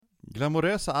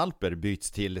Glamorösa Alper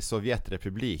byts till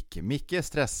Sovjetrepublik. Micke är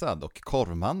stressad och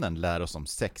korvmannen lär oss om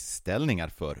sexställningar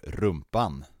för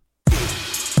rumpan.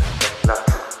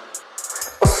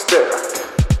 Och stök.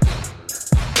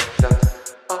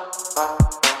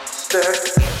 Stök.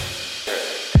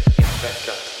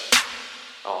 Invecklat.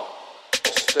 Ja.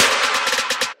 Och stök.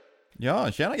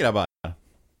 Ja, tjena grabbar.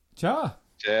 Tja!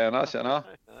 Tjena.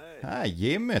 Här,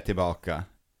 Jimmy är tillbaka.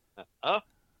 Ja.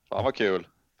 Fan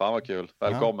vad kul.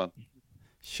 Välkommen.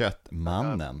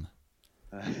 Köttmannen.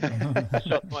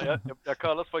 Jag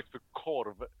kallas faktiskt för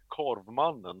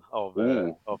korvmannen av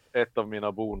ett av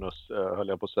mina höll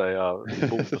jag på att säga,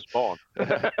 bonusbarn.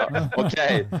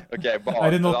 Okej, barn.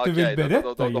 Är det något du vill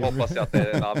berätta? Då hoppas jag att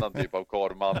det är en annan typ av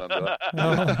korvmannen.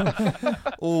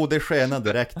 Det skenar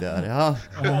direkt där. Ja.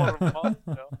 Korvman,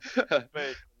 ja.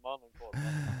 Baconmannen,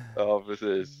 korvmannen. Ja,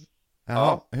 precis.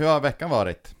 Ja, hur har veckan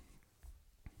varit?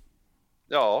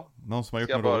 Ja. Någon som har gjort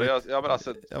Ska jag något börja? roligt? Ja, men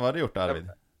alltså, Vad har du gjort, Arvid?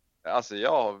 Alltså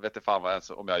jag vet inte fan ens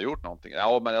om jag har gjort någonting.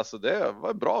 Ja, men alltså det var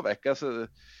en bra vecka. Alltså,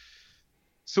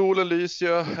 solen lyser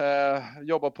ju,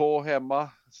 jobbar på hemma,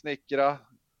 snickra.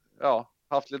 Ja,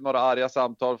 haft lite några arga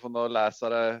samtal från några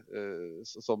läsare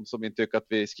som inte tycker att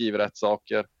vi skriver rätt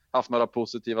saker. Haft några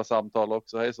positiva samtal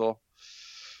också, hej så.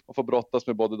 Man får brottas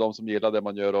med både de som gillar det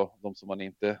man gör och de som man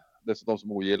inte, de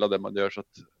som ogillar det man gör. Så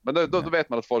att, men då vet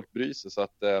man att folk bryr sig, så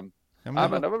att... Ja,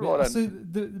 men det var bara Alltså,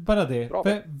 bara det. Bra.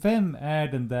 Vem är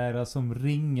den där som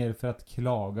ringer för att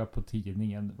klaga på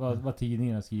tidningen? Vad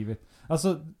tidningen har skrivit?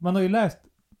 Alltså, man har ju läst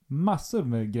massor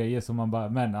med grejer som man bara,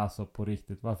 men alltså på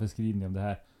riktigt, varför skriver ni om det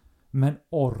här? Men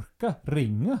orka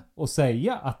ringa och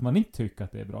säga att man inte tycker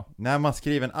att det är bra. När man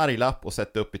skriver en arg lapp och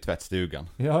sätter upp i tvättstugan.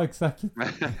 Ja, exakt.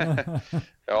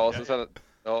 Ja, och så sen...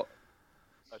 Ja.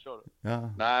 Jag kör.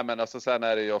 Ja. Nej, men alltså sen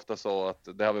är det ju ofta så att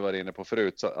det har vi varit inne på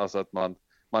förut, så, alltså att man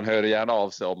hör gärna av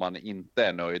sig om man inte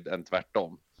är nöjd än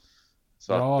tvärtom.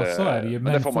 Så Ja, att, så är det ju,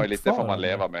 men det får man ju lite, det får man fortfarande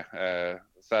leva med.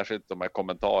 Särskilt de här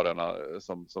kommentarerna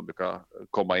som brukar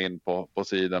komma in på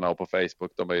sidorna och på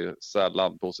Facebook, de är ju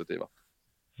sällan positiva.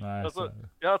 Nej, Alltså, så är det.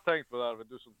 jag har tänkt på det här,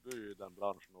 du är ju i den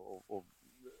branschen och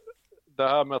det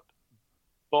här med att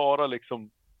bara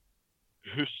liksom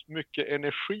hur mycket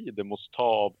energi det måste ta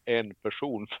av en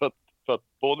person för att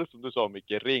både, som du sa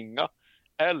Micke, ringa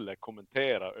eller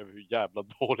kommentera över hur jävla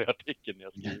dålig artikeln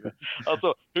jag skriver.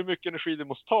 Alltså hur mycket energi det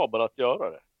måste ta bara att göra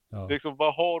det. Ja. Liksom,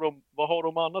 vad har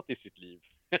de annat i sitt liv?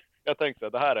 Jag tänkte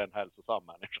att det här är en hälsosam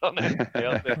människa.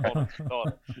 Jag ser honom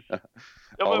förklara.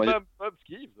 Ja, men vem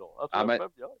skriver då? Alltså, Ja, men-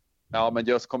 vem gör? Ja, men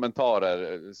just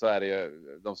kommentarer, så är det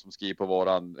ju de som skriver på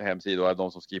våran hemsida och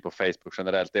de som skriver på Facebook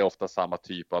generellt. Det är ofta samma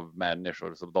typ av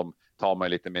människor, så de tar man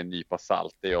lite med en nypa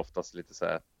salt. Det är oftast lite så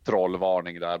här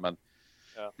trollvarning där,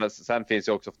 men sen finns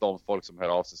ju också de folk som hör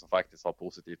av sig som faktiskt har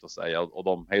positivt att säga, och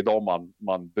de är de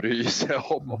man bryr sig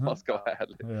om man ska vara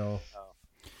ärlig. Ja.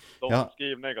 De som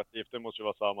skriver negativt, det måste ju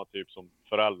vara samma typ som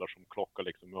föräldrar som klockar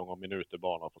liksom hur många minuter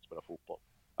barn har fått spela fotboll.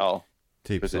 Ja,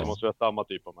 Typ Precis. Det så. måste vara samma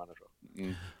typ av människa.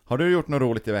 Har du gjort något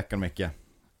roligt i veckan, Micke?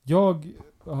 Jag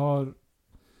har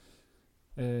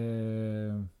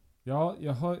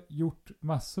jag har gjort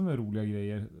massor med roliga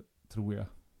grejer, tror jag.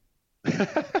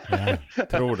 Ja,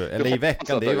 tror du? Eller i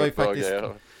veckan, det var ju faktiskt...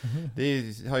 grejer.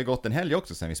 Det har ju gått en helg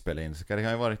också sen vi spelade in, så det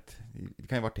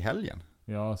kan ju varit i helgen.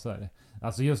 Ja, så är det.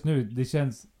 Alltså just nu, det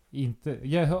känns inte...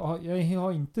 Jag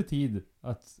har inte tid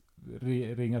att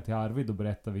ringa till Arvid och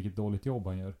berätta vilket dåligt jobb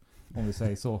han gör. Om vi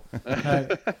säger så. Nej,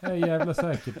 jag är jävla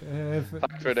säkert.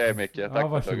 Tack för det, Micke. Tack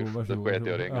varsågod. för det sket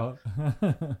jag ringa. Ja.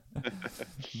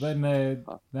 Men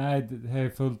nej, det här är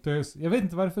fullt ös. Jag vet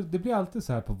inte varför, det blir alltid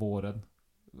så här på våren.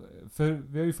 För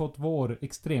vi har ju fått vår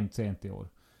extremt sent i år.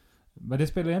 Men det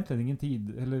spelar egentligen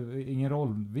ingen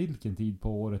roll vilken tid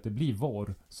på året det blir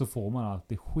vår, så får man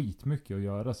alltid skitmycket att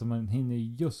göra, så man hinner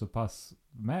just så pass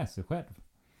med sig själv.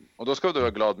 Och då ska du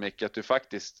vara glad, Micke, att du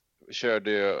faktiskt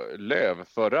körde ju löv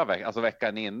förra veckan, alltså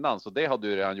veckan innan, så det hade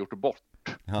du redan gjort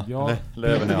bort. Ja,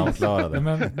 Löven är avklarade. Ja,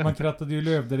 men man krattade ju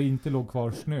löv där det inte låg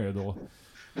kvar snö då.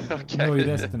 Nu har ju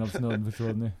resten av snön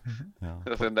försvunnit. Ja.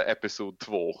 Och sen det är episod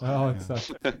 2. Ja,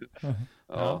 exakt.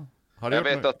 Ja. Har du Jag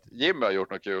gjort vet något? att Jimmy har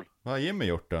gjort något kul. Vad har Jimmy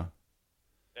gjort då?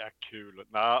 Ja, kul.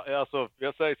 Nej, alltså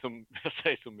jag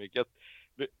säger som mycket att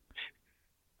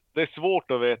det är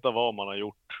svårt att veta vad man har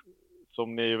gjort.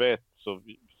 Som ni vet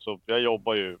så jag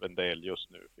jobbar ju en del just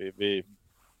nu.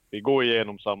 Vi går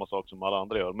igenom samma sak som alla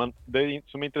andra gör. Men det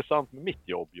som är intressant med mitt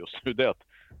jobb just nu, det är att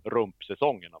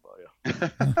rumpsäsongen har börjat.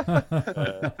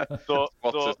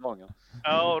 Skottsäsongen.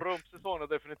 Ja, rumpsäsongen har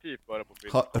definitivt börjat på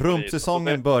film. Har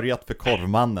rumpsäsongen börjat för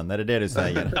korvmannen? Är det du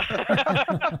säger?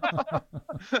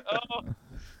 Ja,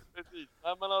 precis.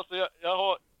 Nej, men alltså jag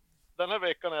har... den här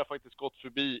veckan har jag faktiskt gått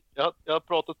förbi. Jag har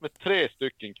pratat med 3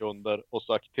 stycken kunder och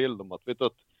sagt till dem att, vet du,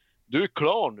 att du är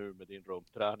klar nu med din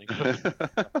rumpträning.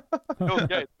 Okej,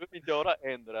 du behöver inte göra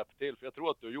en rep till, för jag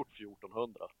tror att du har gjort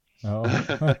 1400. Ja.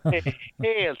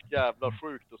 Det är helt jävla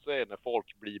sjukt att se när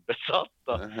folk blir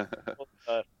besatta.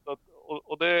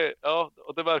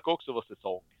 Och det verkar också vara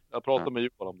säsong. Jag pratar med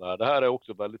Johan om det här. Det här är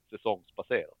också väldigt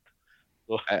säsongsbaserat.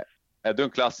 Så. Är du en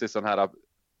klassisk sån här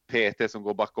PT som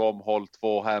går bakom, håll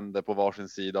 2 händer på varsin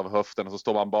sida av höften och så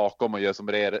står man bakom och gör som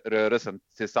rörelsen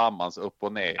tillsammans upp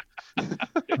och ner?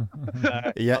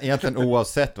 Egentligen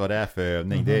oavsett vad det är för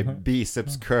övning. Det är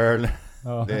biceps curl,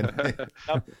 Ja. det är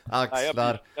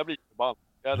axlar. Nej, jag blir förbannad.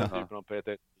 Jag är den typen av PT.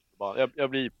 Jag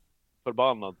blir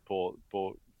förbannad på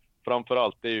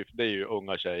framförallt det är ju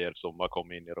unga tjejer som har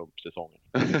kommit in i rumpsäsongen.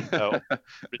 Jag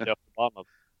blir förbannad.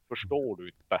 Förstår du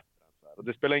inte bättre än så här? Och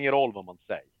det spelar ingen roll vad man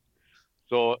säger.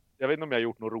 Så jag vet inte om jag har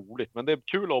gjort något roligt, men det är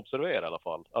kul att observera i alla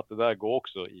fall att det där går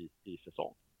också i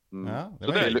säsong. Ja,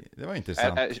 Så det var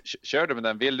intressant. Kör du med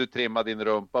den? Vill du trimma din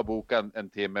rumpa, boka en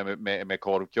timme med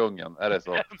korvkungen? Är det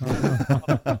så?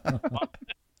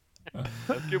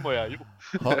 Det skulle man ju ha gjort.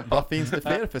 Vad finns det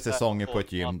fler för säsonger på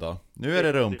ett gym då? Nu är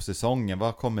det rumpsäsongen.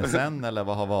 Vad kommer sen, eller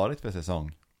vad har varit för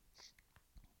säsong?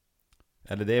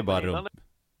 Eller det är bara rump?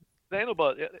 Det är nog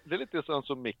bara, det är lite sånt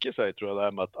som Micke säger, tror jag, det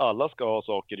här med att alla ska ha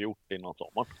saker gjort innan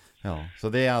sommaren. Ja, så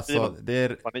det är alltså,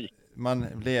 Panik. man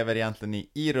lever egentligen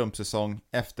i rumpsäsong,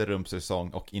 efter rumpsäsong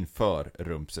och inför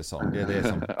rumpsäsong. Det är det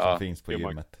som finns på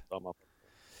gymmet.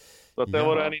 Så att det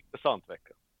var en intressant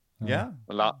vecka. Ja.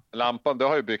 Lampan, du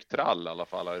har ju byggt trall i alla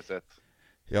fall, har jag sett.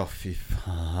 Ja, fy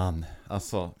fan.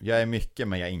 Alltså, jag är mycket,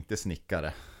 men jag är inte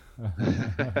snickare.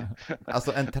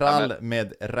 Alltså en trall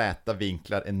med räta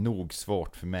vinklar är nog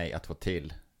svårt för mig att få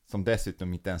till. Som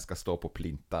dessutom inte ens ska stå på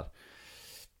plintar.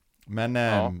 Men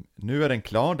nu är den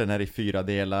klar, den är i 4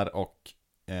 delar och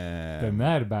Den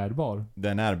är bärbar.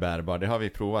 Den är bärbar, det har vi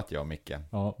provat, jag och Micke.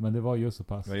 Ja, men det var ju så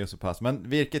pass. Det var ju så pass. Men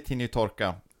virket hinner ju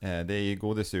torka. Det är ju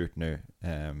godisurt nu.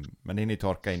 Men det hinner ju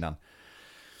torka innan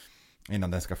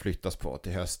den ska flyttas på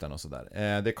till hösten och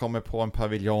sådär. Det kommer på en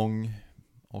paviljong.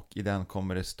 Och i den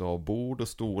kommer det stå bord och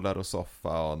stolar och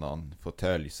soffa och någon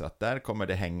fåtölj. Så att där kommer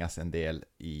det hängas en del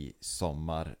i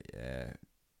sommar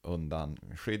undan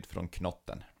skydd från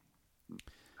knotten.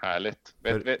 Härligt.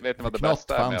 Vet ni vad det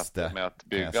bästa är med att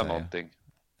bygga någonting?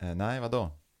 Nej,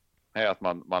 vadå? Är att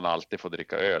man alltid får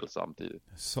dricka öl samtidigt.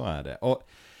 Så är det. Och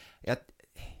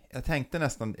jag tänkte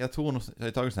nästan, jag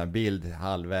har tagit en sån här bild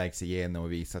halvvägs igenom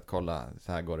och visat, kolla,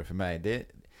 så här går det för mig.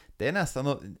 Det är nästan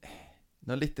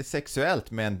något lite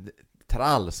sexuellt med en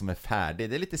trall som är färdig.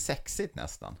 Det är lite sexigt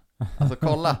nästan. Alltså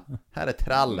kolla, här är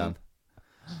trallen.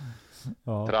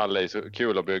 Ja. Trall är så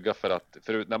kul att bygga för att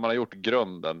när man har gjort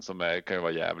grunden som kan ju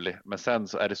vara jävlig, men sen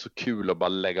så är det så kul att bara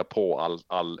lägga på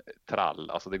all trall.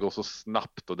 Alltså det går så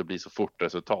snabbt och det blir så fort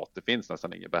resultat. Det finns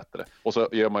nästan inget bättre. Och så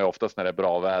gör man ju oftast när det är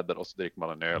bra väder och så dricker man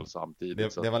en öl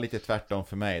samtidigt. Det var lite tvärtom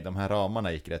för mig. De här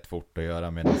ramarna gick rätt fort att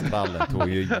göra, medan trallen tog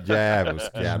ju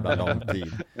jävla lång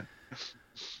tid.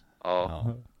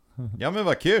 Ja, men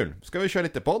vad kul. Ska vi köra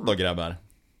lite podd då, grabbar?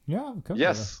 Ja, kan vi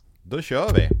yes. Då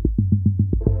kör vi.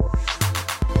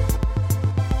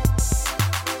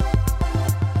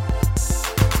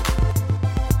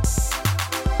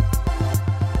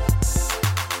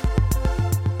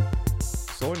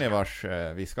 Såg ni vars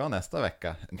vi ska nästa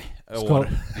vecka?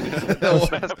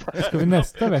 Ska vi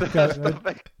nästa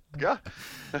vecka?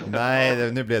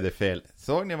 Nej, nu blev det fel.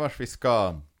 Såg ni vars vi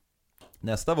ska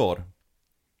nästa vår?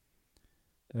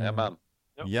 Jajamän.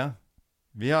 Ja.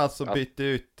 Vi har alltså bytt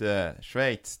ut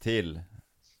Schweiz till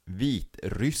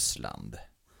Vitryssland.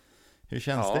 Hur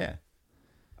känns det?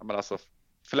 Ja, men alltså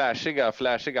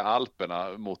flashiga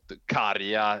Alperna mot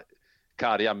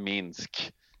karga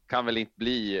Minsk. Kan väl inte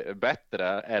bli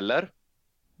bättre, eller?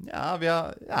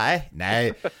 Ja,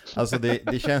 nej. Alltså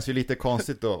det känns ju lite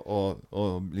konstigt att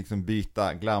liksom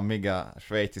byta glammiga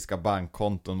schweiziska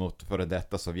bankkonton mot före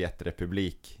detta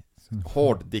Sovjetrepublik.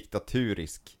 Hård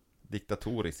diktatorisk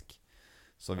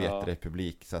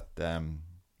Sovjetrepublik. Så att,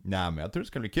 nej, men jag tror det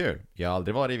ska bli kul. Jag har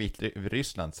aldrig varit i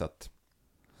Ryssland, så att...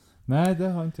 Nej, det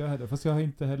har inte jag heller. Fast jag har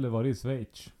inte heller varit i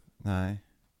Schweiz. Nej.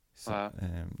 Så,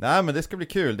 nej, men det ska bli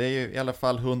kul. Det är ju i alla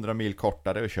fall 100 mil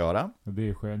kortare att köra. Det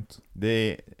är skönt.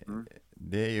 Det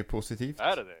är ju positivt.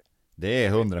 Är det? Det är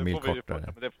 100 mil kortare.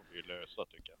 Men det får vi ju lösa,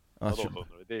 tycker jag.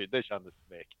 Det kändes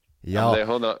vägt. Ja, det är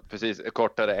 100, precis,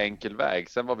 kortare enkel väg.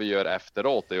 Sen vad vi gör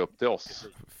efteråt är upp till oss.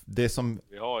 Det som...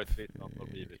 Vi har ett visst antal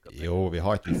mil vi ska beta. Jo, vi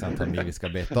har ett visst antal mil vi ska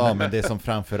beta av. Men det som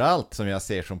framförallt som jag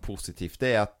ser som positivt,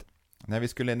 det är att när vi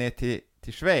skulle ner till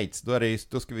Schweiz,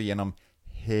 då ska vi genom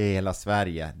hela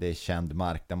Sverige. Det är känd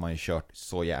mark där man ju kört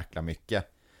så jäkla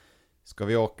mycket. Ska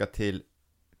vi åka till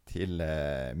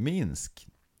Minsk,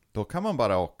 då kan man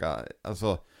bara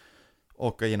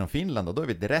åka genom Finland och då är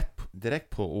vi direkt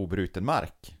på obruten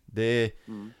mark. Det är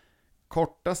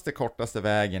kortaste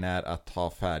vägen är att ta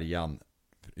färjan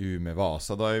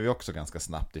Umeå-Vasa. Då är vi också ganska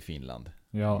snabbt i Finland.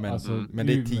 Ja, men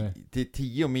det är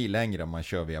 10 mil längre om man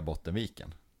kör via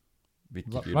Bottenviken.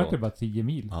 Vart det bara 10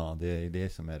 mil? Ja, det är det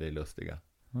som är det lustiga.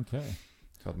 Okej.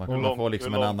 Så att man kan få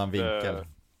liksom en annan vinkel.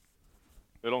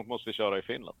 Hur långt måste vi köra i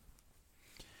Finland?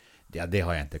 Ja, det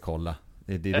har jag inte kollat.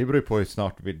 Det beror ju på hur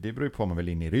snart, det beror ju på om man vill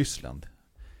in i Ryssland.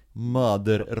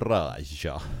 Mother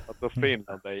Raja. Alltså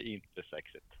Finland är inte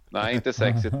sexigt. Nej, inte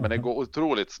sexigt, men det går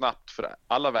otroligt snabbt för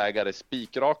alla vägar är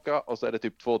spikraka och så är det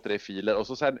typ 2-3 filer och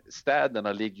så sen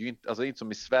städerna ligger ju inte, alltså inte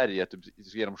som i Sverige typ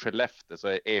genom Skellefteå så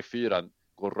är E4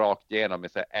 går rakt igenom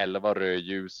med så 11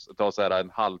 rödljus. Det tar så här en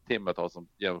halvtimme som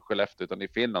genom Skellefteå, utan i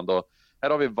Finland då här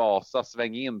har vi Vasa,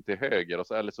 sväng in till höger och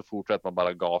så eller så fortsätter man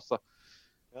bara gasa.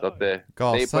 Så att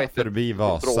gasa det är förbi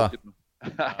Vasa.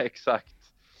 Ja, exakt.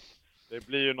 Det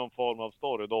blir ju någon form av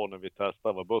story då när vi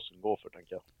testar vad bussen går för,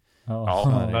 tänker jag.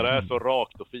 Ja. När det är så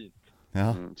rakt och fint.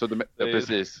 Ja. Så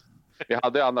precis. Vi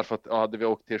hade annars hade vi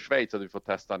åkt till Schweiz hade vi fått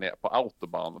testa ner på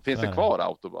autobahn. Finns det kvar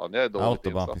autobahn? Jag är dåligt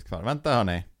Autobahn finns kvar. Vänta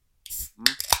hörni.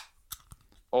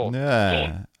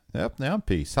 Nu öppnar jag en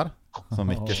pysar. Som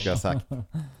Micke ska ha sagt.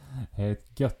 Det är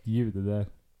ett gött ljud det där.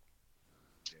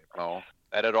 Ja.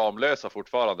 Är det Ramlösa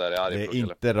fortfarande?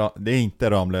 Det är inte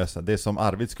Ramlösa. Det är som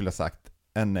Arvid skulle ha sagt.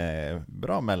 En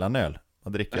bra mellanöl.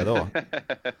 Vad dricker jag då?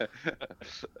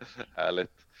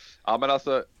 Härligt. Ja, men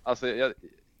alltså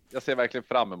jag ser verkligen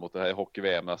fram emot det här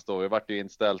hockey-VM nästa år. Vi har varit ju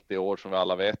inställt i år som vi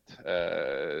alla vet.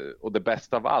 Och det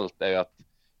bästa av allt är ju att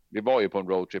vi var ju på en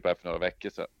roadtrip här för några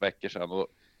veckor sedan. Och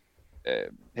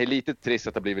det är lite trist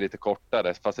att det blivit lite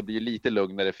kortare. Fast det blir lite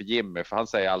lugnare för Jimmy. För han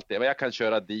säger alltid, men jag kan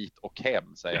köra dit och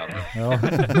hem, säger han. Ja.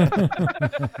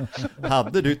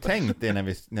 Hade du tänkt det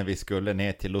när vi skulle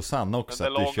ner till Lausanne också,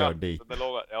 att du kör dit?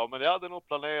 Ja, men jag hade nog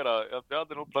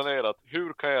planerat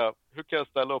hur kan jag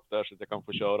ställa upp där så att jag kan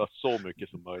få köra så mycket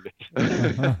som möjligt.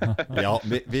 Ja,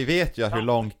 vi vet ju hur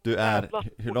långt du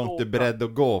är beredd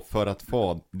att gå för att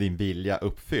få din vilja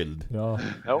uppfylld. Ja.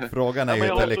 Frågan är ju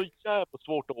jag har så jävla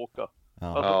svårt att åka. Ja.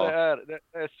 Alltså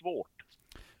det är svårt.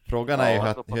 Frågan är ju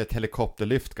hur ett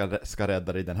helikopterlyft ska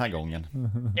rädda dig den här gången.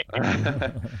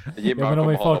 Men om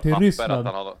vi far till Ryssland.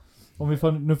 Om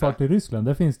vi nu far till Ryssland,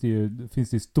 där finns det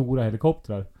ju stora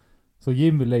helikoptrar. Så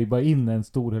Jimmy lägger bara in en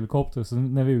stor helikopter. Så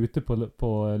när vi är ute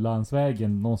på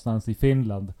landsvägen någonstans i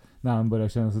Finland, när han börjar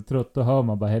känna sig trött, då hör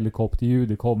man bara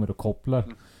helikopterljudet kommer och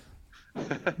kopplar.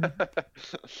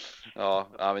 Ja,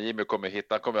 men Jimmy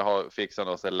kommer fixa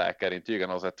något läkarintyg,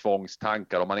 något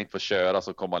tvångstankar. Om man inte får köra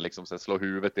så kommer man liksom slå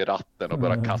huvudet i ratten och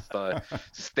börja kasta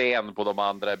sten på de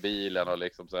andra i bilen och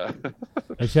liksom så här.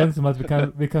 Det känns som att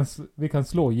vi kan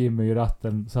slå Jimmy i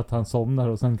ratten så att han somnar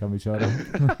och sen kan vi köra.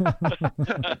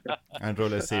 En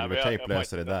rulle silvertejp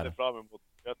löser det där.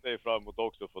 Jag ser fram emot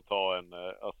också att få ta en,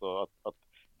 alltså att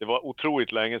det var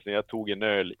otroligt länge sedan jag tog en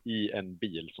öl i en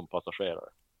bil som passagerare.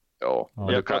 Ja.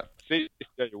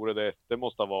 Sist jag gjorde det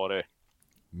måste ha varit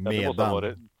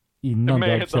innan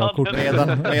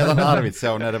medan Arvid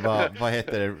så när det var, vad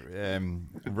heter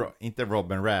det, inte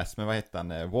Robin Rass, men vad heter han,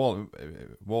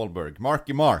 Wahlberg,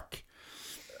 Marky Mark.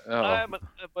 Ja. Nej, men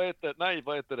vad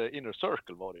heter det? Inner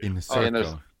Circle var det ju. Inner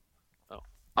Circle. Ja.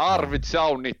 Arvid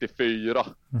Chow 94.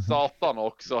 Satan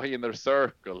också, Inner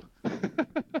Circle.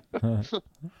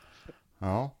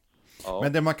 Ja.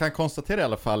 Men det man kan konstatera i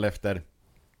alla fall efter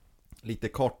lite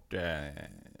kort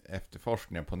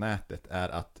efterforskning på nätet är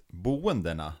att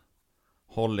boendena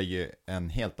håller ju en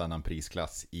helt annan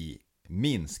prisklass i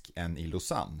Minsk än i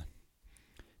Lausanne.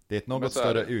 Det är ett något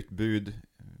större utbud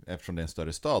eftersom det är en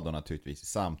större stad då naturligtvis,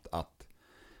 samt att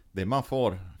det man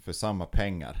får för samma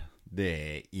pengar,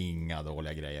 det är inga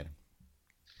dåliga grejer.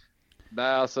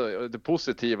 Nej, alltså det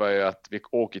positiva är ju att vi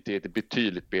åker till ett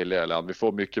betydligt billigare land. Vi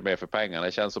får mycket mer för pengarna.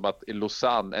 Det känns som att i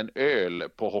Lausanne, en öl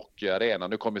på hockeyarenan,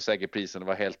 nu kommer säkert priserna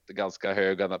vara ganska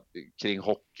höga kring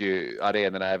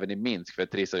hockeyarenorna även i Minsk, för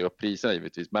att trissa ju upp priserna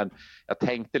givetvis. Men jag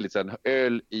tänkte lite en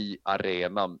öl i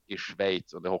arenan i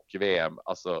Schweiz under hockey-VM,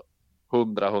 alltså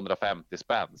 100-150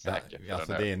 spänn säkert. Ja,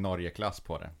 alltså det är Norge-klass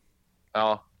på det.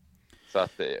 Ja.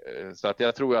 Så att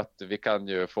jag tror att vi kan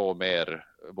ju få mer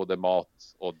både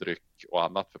mat och dryck och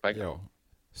annat för pengar. Ja.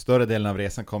 Större delen av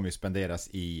resan kommer ju spenderas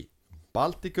i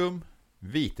Baltikum,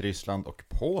 Vitryssland och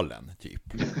Polen typ.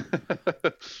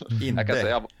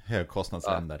 Inte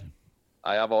högkostnadsländer.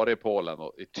 Ja, jag har varit i Polen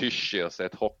och i Tychy och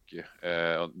sett hockey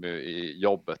i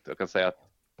jobbet. Jag kan säga att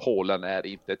Polen är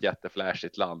inte ett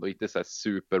jätteflashigt land och inte så här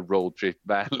super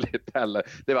roadtrip-vänligt heller.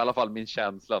 Det var i alla fall min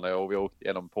känsla när vi åkte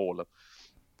genom Polen.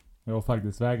 Ja,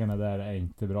 faktiskt vägarna där är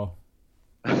inte bra.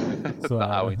 Så Det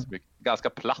här är var det. inte så mycket. Ganska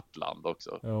platt land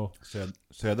också. Jo.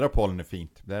 Södra Polen är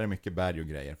fint. Där är mycket berg och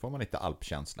grejer. Får man lite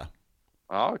alpkänsla.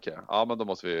 Ja, okej. Ja, men då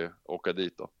måste vi åka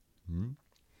dit då. Mm.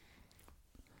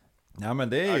 Ja, men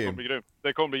det är Det ju... kommer bli grymt.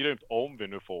 Det kommer bli grymt om vi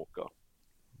nu får åka.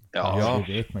 Ja. Ja.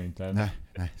 Det vet man ju inte än.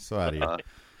 Nej, så är det ju. Ja.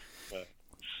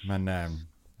 Men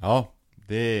ja,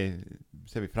 det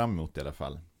ser vi fram emot i alla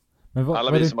fall. Men Alla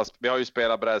vad vi det- som vi har ju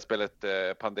spelat brädspelet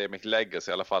Pandemic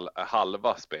Legacy i alla fall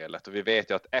halva spelet och vi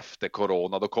vet ju att efter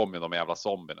corona då kommer ju de jävla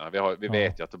zombierna. Vi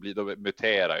vet ju att de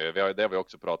muterar ju. Det har vi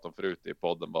också pratat om förut i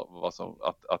podden vad som,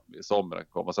 att zombierna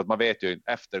kommer. Så att man vet ju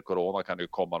efter corona kan det ju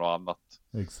komma något annat.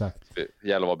 Exakt. Det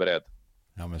gäller att vara beredd.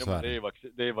 Ja, men Ja, så men är det.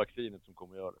 det är vaccinet som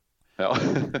kommer göra det. Ja,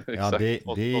 Ja, exakt.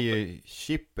 det är ju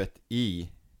chippet i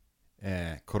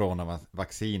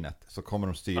coronavaccinet. Så kommer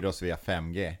de styra oss via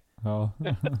 5G. Ja.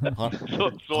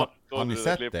 Har ni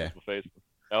sett klippet det? på Facebook.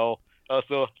 Ja,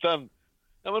 alltså sen...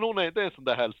 Ja, men det är en sån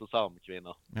där hälsosam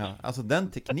kvinna. Ja, alltså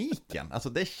den tekniken, alltså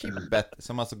det chippet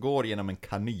som alltså går genom en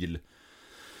kanyl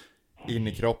in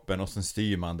i kroppen och sen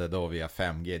styr man det då via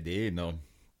 5G, det är ju nog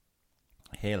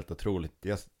helt otroligt.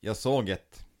 Jag såg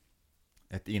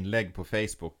ett inlägg på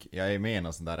Facebook, jag är med i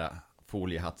någon sån där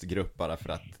foliehattsgrupp bara för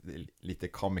att det är lite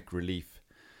comic relief.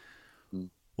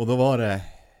 Och då var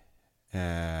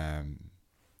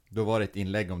det ett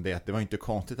inlägg om det, att det var inte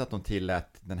konstigt att de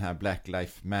tillät den här Black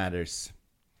Lives Matters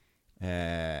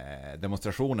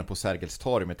demonstrationen på Sergels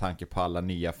torg med tanke på alla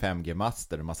nya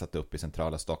 5G-master de har satt upp i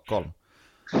centrala Stockholm.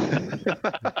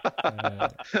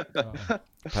 Ja.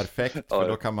 Perfekt, för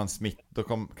då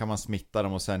kan man smitta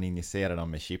dem och sen injicera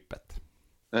dem med chippet.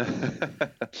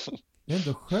 Det är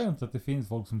ändå skönt att det finns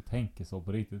folk som tänker så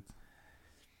på riktigt.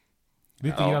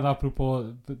 Lite Ja. grann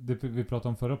apropå det vi pratade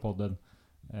om förra podden.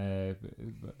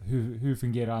 Hur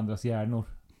fungerar andras hjärnor?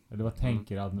 Eller vad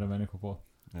tänker andra människor på?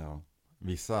 Ja.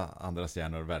 Vissa andras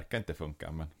hjärnor verkar inte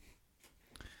funka, men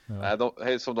Ja. Nej,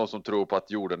 det är som de som tror på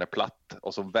att jorden är platt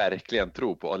och som verkligen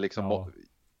tror på och liksom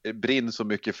brinner så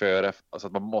mycket för det, alltså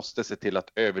att man måste se till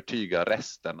att övertyga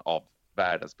resten av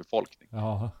världens befolkning.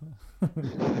 Ja.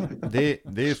 det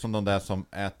är ju som de där som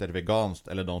äter veganskt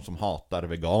eller de som hatar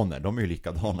veganer, de är ju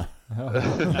likadana.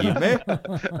 Jimmy?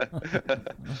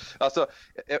 Alltså,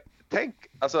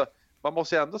 alltså man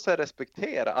måste ju ändå så här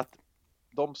respektera att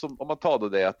de som, om man tar då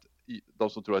det att de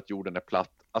som tror att jorden är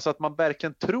platt, alltså att man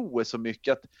verkligen tror så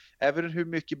mycket att även hur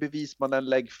mycket bevis man än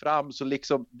lägger fram så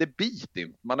liksom det biter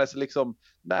inte. Man är så liksom,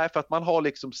 nej, för att man har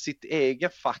liksom sitt egen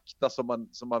fakta som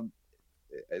man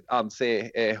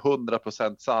anser är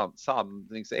 100%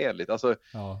 sanningsenligt. Alltså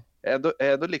Ja.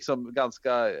 ändå liksom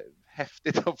ganska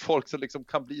häftigt om folk som liksom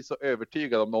kan bli så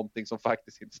övertygade om någonting som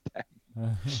faktiskt inte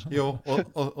stämmer. Jo,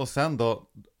 och sen då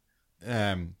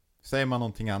säger man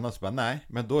någonting annat så bara, nej,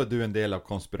 men då är du en del av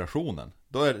konspirationen.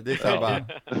 Då är det så här bara,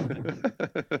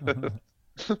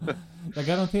 Jag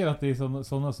garanterar att det är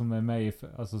sådana som är med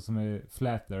alltså som är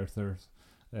flat earthers.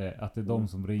 Att det är de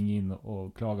som ringer in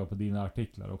och klagar på dina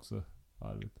artiklar också,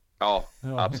 Arvid. Ja,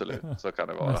 Ja. absolut. Så kan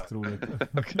det vara. Mest troligt.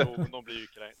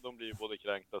 De blir ju både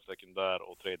kränkta, sekundär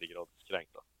och tredje grads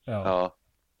kränkta. Ja. Ja,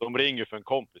 De ringer för en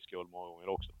kompis skull många gånger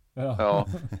också. Ja. ja,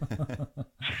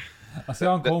 Alltså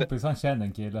jag har en kompis, han känner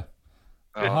en kille.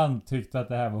 Och ja. han tyckte att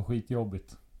det här var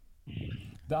skitjobbigt.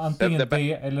 Det antingen Det-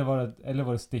 det eller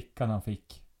var det stickan han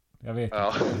fick. Jag vet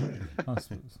Ja. inte. Han,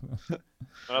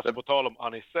 Men alltså på tal om,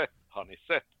 har ni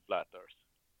sett Flat Earth?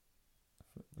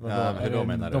 vadå, Ja, är hur då det en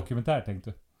menar du? dokumentär tänkte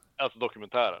du? Alltså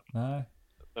dokumentären. Nej.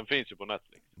 Den finns ju på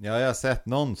Netflix. ja, jag har sett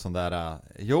någon sån där,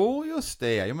 jo, just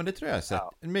det, jo, men det tror jag har sett.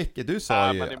 Ja. Micke, du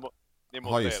sa ju, men ni har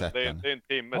måste ju se sett den. den. Det är en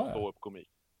timmes Ja, ja. ståuppkomik.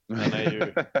 Den är ju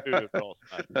hur bra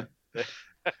som helst.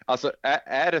 Alltså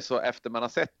är det så efter man har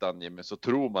sett den, Jimmy, så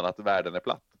tror man att världen är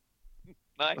platt?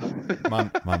 Nej.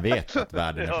 man vet att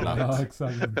världen är Ja. platt. Ja,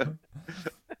 exakt.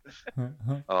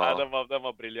 Nej, Ja, den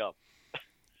var briljant.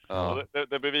 ja. Och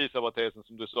det bevisar vad tesen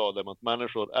som du sa, där att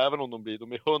människor, även om de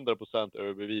är 100%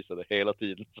 överbevisade hela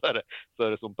tiden, så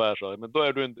är det som Per sa, men då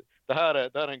är du det här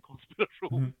är en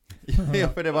konspiration. Ja,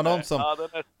 för det var någon som, Ja, den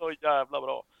är så jävla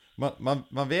bra.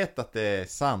 man vet att det är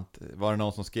sant, var det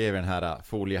någon som skrev i den här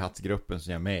foliehattsgruppen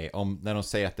som jag är med om, när de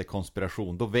säger att det är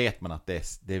konspiration, då vet man att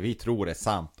det vi tror är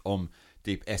sant. Om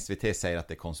typ SVT säger att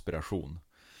det är konspiration,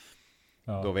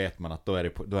 Ja. då vet man att då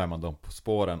är man dem på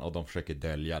spåren och de försöker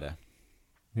dölja det.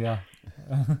 Ja.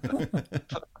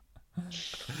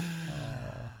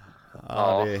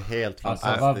 Ja, det är helt Alltså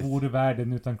fantastiskt. vad vore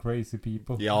världen utan crazy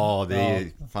people? Ja, det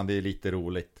är lite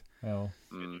roligt. Ja.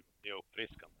 Mm. Det är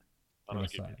uppfriskande. Annars Men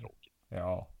skulle det bli så är det. tråkigt.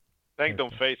 Ja. Tänk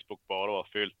om Facebook bara var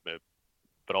fyllt med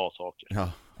bra saker.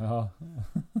 Ja, Ja.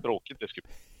 Tråkigt det skulle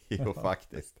bli. jo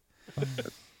faktiskt.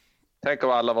 Tänk om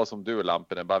alla var som du,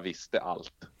 Lampinen, bara visste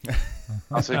allt.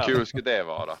 Alltså hur kul skulle det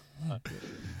vara?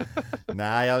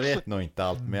 Nej, jag vet nog inte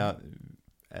allt, men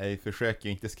jag försöker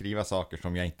ju inte skriva saker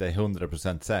som jag inte är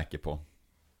 100% säker på.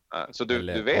 Så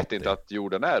Eller du vet 80. inte att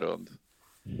jorden är rund?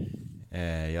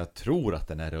 Jag tror att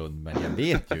den är rund, men jag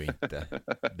vet ju inte.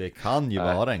 Det kan ju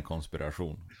vara en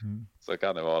konspiration. Så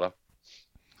kan det vara.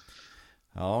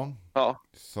 Ja, Ja,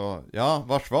 så ja,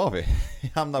 vars var vi? Vi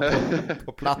hamnade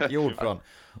på platt jord från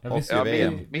Ja, visst,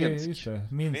 hockey-VM. Minsk. Just det.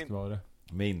 Minsk var det.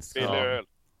 Minsk. Billig Ja. öl.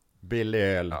 Billig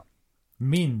öl. Ja.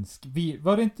 Minsk.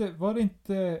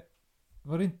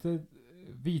 Var det inte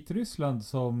Vitryssland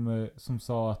som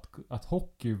sa att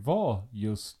hockey var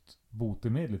just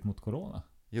botemedlet mot corona?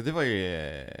 Jo, det var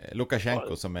ju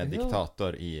Lukasjenko som är Ja.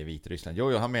 diktator i Vitryssland.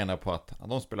 Jo, han menar på att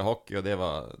de spelar hockey och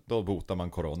då botar man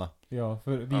corona. Ja,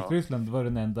 för Vitryssland var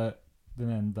den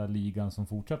enda ligan som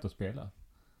fortsatte att spela.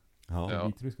 Ja. Ja.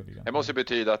 Vitryska ligan. det måste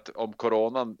betyda att om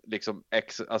coronan liksom,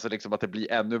 alltså liksom att det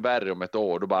blir ännu värre om ett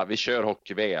år, då bara vi kör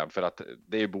hockey-VM för att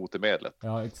det är ju botemedlet.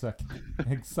 Ja, exakt.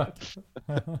 Exakt.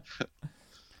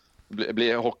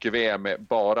 Blir hockey-VM med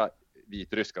bara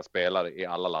vitryska spelare i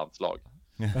alla landslag.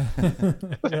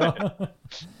 Ja.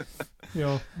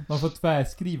 Ja, man får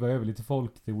tvärskriva över lite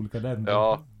folk till olika länder.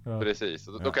 Ja, Ja. precis.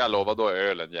 Då kan jag lova, då är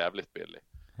ölen jävligt billig.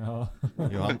 Ja.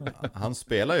 Jo, han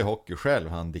spelar ju hockey själv,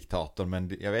 han diktator,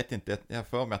 men jag vet inte, jag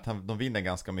får mig att de vinner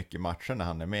ganska mycket matcher när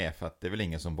han är med, för att det är väl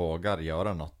ingen som vågar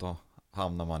göra något, då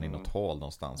hamnar man i något hål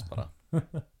någonstans bara.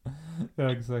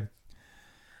 Ja, exakt.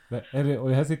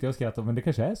 Och här sitter jag och skrattar, men det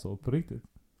kanske är så på riktigt.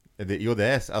 Jo, det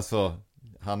är alltså,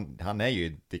 han är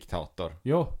ju diktator.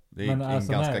 Jo, Det är men en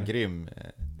alltså ganska när- grym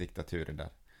diktatur det där.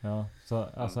 Ja, så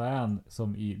alltså är han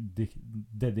som i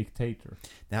The Dictator.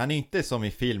 Nej, han är inte som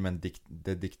i filmen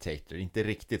The Dictator, inte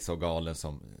riktigt så galen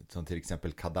som till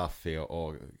exempel Gaddafi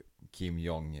och Kim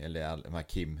Jong, eller de här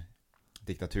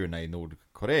Kim-diktaturerna i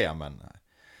Nordkorea, men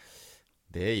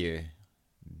det är ju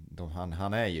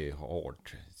han är ju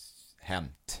hårt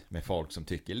hänt med folk som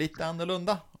tycker lite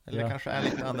annorlunda, eller Ja. kanske är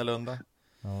lite annorlunda.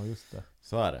 Ja, just det.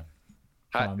 Så är det.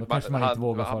 Fan, då kanske man inte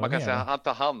vågar fara man kan med, säga va? han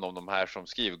tar hand om de här som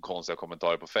skriver konstiga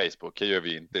kommentarer på Facebook. Det gör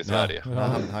vi inte i Sverige.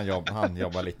 Ja, han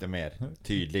jobbar lite mer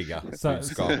tydliga Så-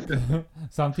 budskap.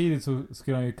 Samtidigt så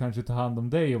skulle han ju kanske ta hand om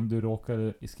dig om du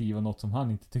råkade skriva något som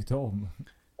han inte tyckte om.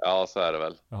 Ja, så är det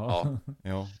väl. Ja.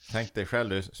 Jo, tänk dig själv,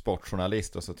 du är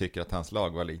sportjournalist och så tycker att hans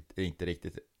lag inte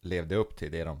riktigt levde upp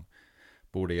till det de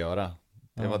borde göra.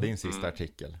 Det var din sista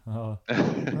artikel. Ja.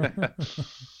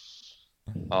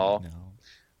 Ja. Ja.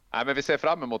 Nej, men vi ser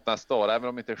fram emot nästa år. Även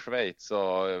om inte Schweiz,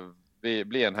 så vi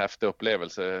blir en häftig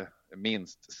upplevelse.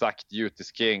 Minst sagt,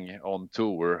 Jutis King on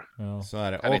tour. Ja. Så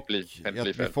är det. Kan inte Och bli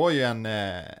vi fel. får ju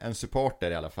en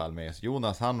supporter i alla fall med oss.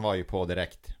 Jonas, han var ju på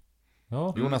direkt.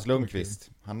 Ja. Jonas Lundqvist.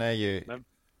 Han är ju Men-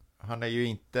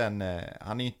 inte en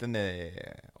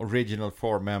original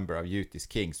four member av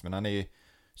Jutis Kings, men han är ju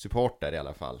supporter i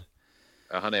alla fall.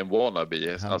 Ja, han är en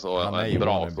wannabe, alltså han är ju en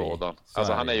bra wannabe. sådan. Så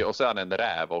Alltså är han det är ju. ju, och så är han en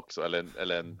räv också, eller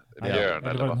en björn Eller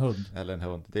eller var det en vad. hund? Eller en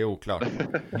hund, det är oklart.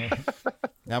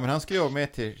 Ja, men han ska ju åka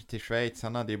med till Schweiz.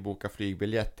 Han hade ju bokat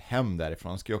flygbiljett hem därifrån.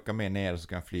 Han ska ju åka med ner och så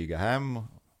ska han flyga hem.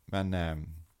 Men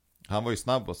han var ju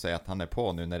snabb att säga att han är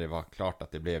på nu när det var klart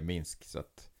att det blev Minsk. Så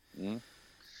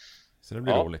det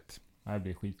blir Ja. roligt. Nej, det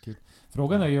blir skitkul.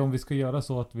 Frågan är ju om vi ska göra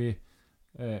så att vi,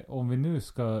 om vi nu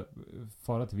ska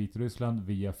fara till Vitryssland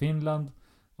via Finland,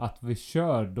 att vi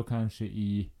kör då kanske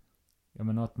jag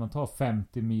menar att man tar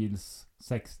 50 mils,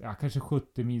 kanske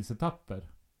 70 mils etapper.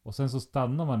 Och sen så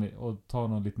stannar man och tar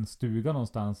någon liten stuga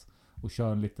någonstans och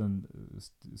kör en liten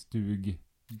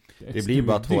Det blir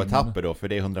bara 2 stugdygn. etapper då, för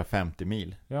det är 150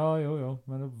 mil. Ja,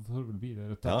 men då får det väl bli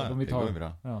det. Ja, Om vi det tar, går ju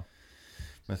bra. Ja.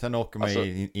 Men sen åker man Alltså-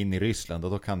 in i Ryssland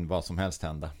och då kan vad som helst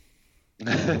hända.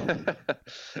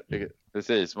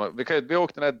 Precis. Vi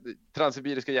åkte den här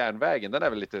transsibiriska järnvägen. Den är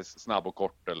väl lite snabb och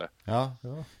kort, eller? Ja.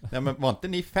 Ja. Ja, men var inte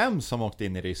ni 5 som åkte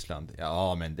in i Ryssland?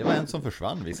 Ja, men det var en som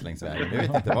försvann Visslängsvägen. Jag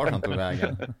vet inte vart han tog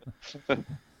vägen.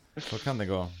 Så kan det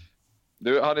gå.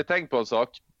 Du, har ni tänkt på en sak?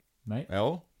 Nej.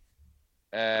 Jo.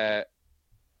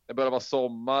 Det börjar vara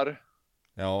sommar.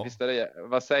 Ja. Visst är det,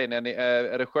 vad säger ni?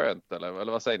 Är det skönt, eller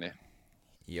vad säger ni?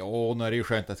 Jo, nu är det ju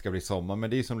skönt att det ska bli sommar, men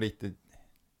det är ju som lite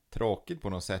tråkigt på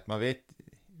något sätt. Man vet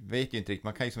ju inte riktigt,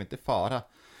 man kan ju som inte fara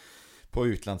på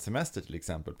utlandssemester till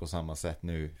exempel på samma sätt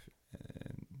nu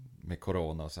med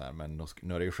corona och så här. Men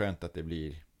nu är det ju skönt att det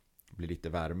blir lite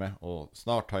värme, och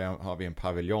snart har vi en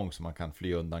paviljong som man kan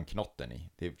fly undan knotten i.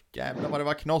 Det jävlar vad det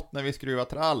var knott när vi skruvade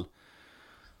trall.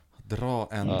 dra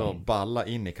ändå balla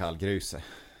in i kallgruset.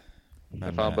 Det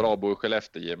är fan bra att bo i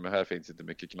Skellefteå, Jimmy. Här finns inte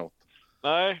mycket knott.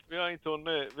 Nej, vi har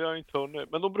inte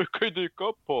hunnit. Men de brukar ju dyka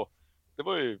upp på... Det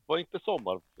var inte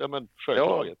sommar. Ja, men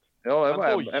sjöslaget. Ja, det Men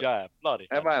var då jävlar.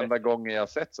 det var enda gången jag har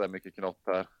sett så här mycket knott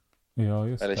här. Ja,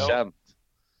 just Eller det. känt.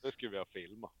 Det skulle vi ha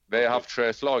filmat. Vi har haft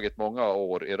sjöslaget många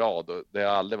år i rad och det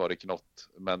har aldrig varit knott.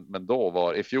 Men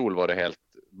i fjol var det helt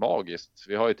magiskt.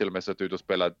 Vi har ju till och med suttit ut och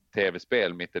spelat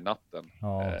tv-spel mitt i natten.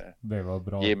 Ja, det var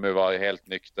bra. Jimmy var helt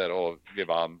nykter och vi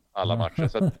vann alla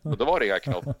matcher. Och då var det inga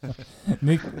knott.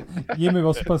 Jimmy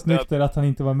var så pass nykter att han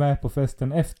inte var med på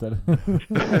festen efter.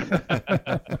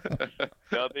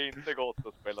 Det hade inte gått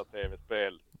att spela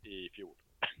tv-spel i fjol.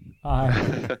 Nej.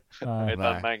 Med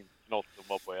den mängd knott som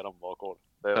var på eran bakgård.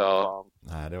 Det var fan.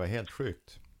 Nej, det var helt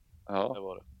sjukt. Ja, Det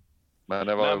var det. men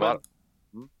det var ju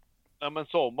Nej, men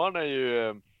sommaren är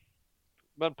ju...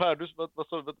 Men Per, du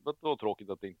var tråkigt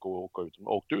att inte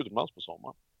åkte utomlands på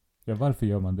sommaren. Ja, varför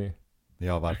gör man det?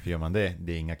 Ja, varför gör man det?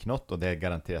 Det är inga knott och det är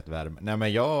garanterat värme. Nej,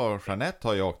 men jag och Jeanette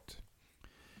har ju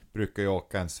brukar ju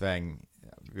åka en sväng.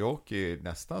 Vi åker ju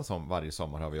nästan som varje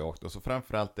sommar har vi åkt. Och så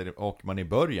framförallt åker man i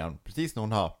början, precis när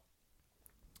hon har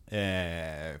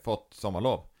fått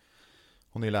sommarlov.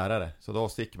 Hon är ju lärare, så då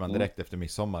sticker man direkt efter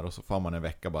midsommar och så får man en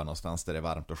vecka bara någonstans där det är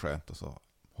varmt och skönt och så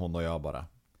hon och jag bara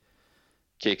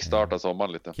kickstarta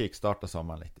sommaren lite. Kickstarta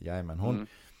sommaren lite, jajamän.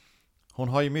 Hon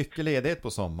har ju mycket ledighet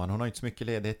på sommaren. Hon har inte så mycket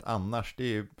ledighet annars. Det är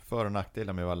ju för- och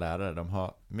nackdelar med att vara lärare. De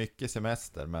har mycket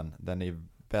semester, men den är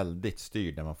väldigt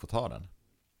styrd när man får ta den.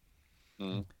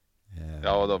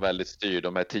 Ja, då väldigt styrd.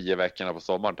 De här 10 veckorna på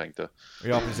sommaren tänkte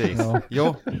jag. Ja, precis.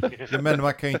 Jo, men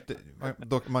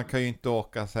man kan ju inte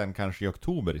åka sen kanske i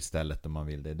oktober istället om man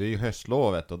vill det. Det är ju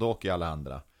höstlovet och då åker ju alla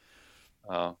andra.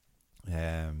 Ja.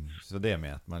 Så det är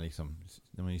med att man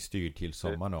är styrd till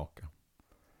sommaren och åka.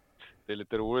 Det är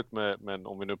lite roligt men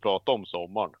om vi nu pratar om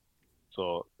sommaren.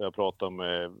 Så jag pratade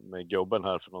med gubben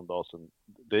här för någon dag sedan.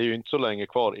 Det är ju inte så länge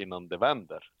kvar innan det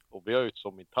vänder. Och vi har ju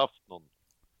som inte haft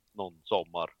någon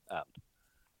sommar än.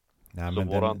 Nej, så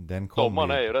men den kommer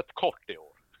sommaren är ju rätt kort i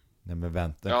år. Nej, men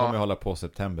vänta, den kommer ju hålla på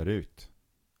september ut.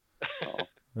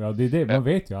 Ja, det är det. Man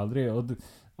vet ju aldrig. Och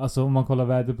alltså om man kollar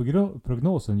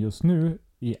väderprognosen just nu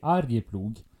i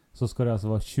Arjeplog så ska det alltså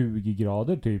vara 20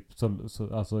 grader typ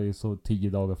alltså i så 10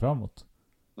 dagar framåt.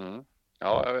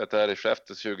 Ja, jag vet, det här i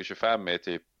Skellefteå 2025 är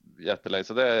typ jättelänge.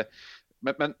 Så det är,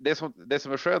 men det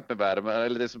som är skönt med värme,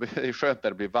 eller det som är skönt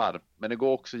när det blir varmt, men det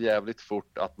går också jävligt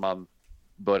fort att man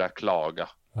börjar klaga.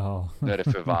 Ja. Nu är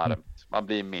det för varmt. Man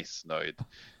blir missnöjd.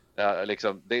 Ja,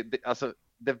 liksom,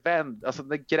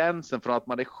 den gränsen från att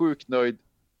man är sjukt nöjd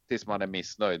tills man är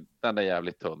missnöjd, den är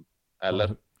jävligt tunn.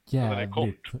 Eller? Jävligt.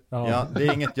 Ja, det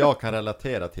är inget jag kan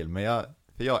relatera till, men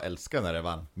jag älskar när det är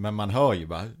varmt. Men man hör ju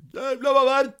bara, jävlar vad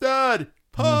varmt det är!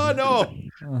 Fan då!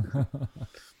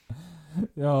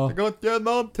 Ja. Jag kan inte göra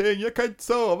någonting, jag kan inte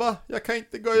sova, jag kan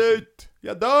inte gå ut,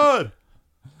 jag dör!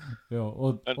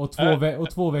 Ja,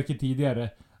 och 2 veckor tidigare.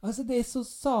 Alltså det är så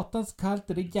satans kallt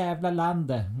i det jävla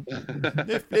landet.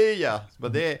 Nu flyr jag.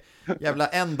 Det är jävla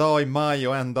en dag i maj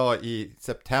och en dag i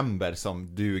september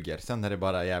som duger. Sen är det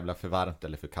bara jävla för varmt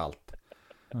eller för kallt.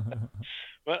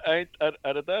 Men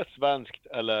är det där svenskt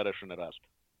eller är det generellt?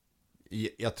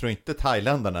 Jag tror inte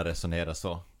thailändarna resonerar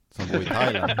så. Som bor i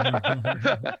Thailand.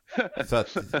 Så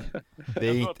att det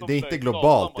är inte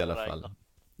globalt i alla fall.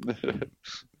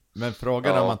 Men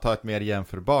frågan om man tar ett mer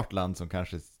jämförbart land som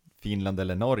kanske Finland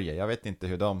eller Norge. Jag vet inte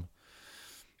hur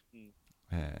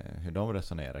de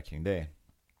resonerar kring det.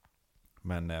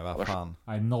 Men vad fan.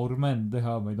 Nej, norrmän, det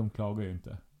hör man ju, de klagar ju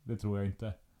inte. Det tror jag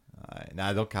inte.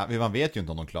 Nej, man vet ju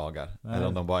inte om de klagar. Nej. Eller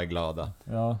om de bara är glada.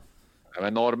 Ja. Ja,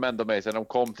 men norrmän, de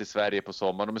kom till Sverige på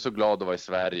sommaren. De är så glada att vara i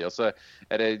Sverige. Och så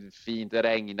är det fint, det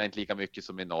regnar inte lika mycket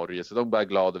som i Norge. Så de bara är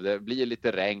glada. Det blir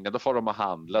lite regn, då får de att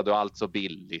handla. Då är allt så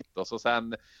billigt. Och så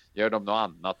sen gör de något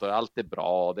annat och allt är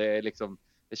bra. Det är liksom,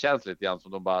 det känns lite grann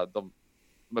som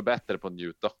de är bättre på att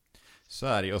njuta. Så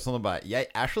är det. Och så de bara, jag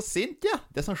är så sint ja.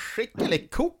 Det är som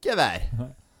skicklig kokevär.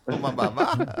 Och man bara, va?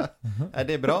 Är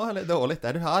det bra eller dåligt?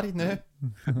 Är du arg nu?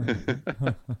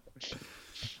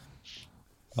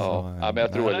 Ja, men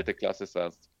jag tror det är lite klassiskt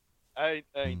svenskt.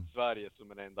 Är inte Sverige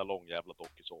som en enda lång jävla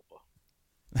dokusåpa?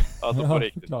 Alltså på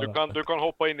riktigt. Du kan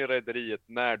hoppa in i rederiet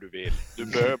när du vill. Du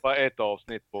behöver bara ett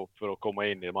avsnitt för att komma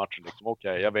in i matchen. Liksom.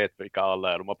 Okej, jag vet vilka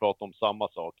alla är. De har pratat om samma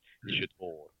sak i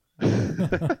 22 år.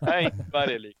 Nej, inte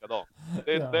Sverige likadant.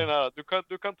 Det är nära.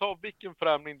 Du kan ta vilken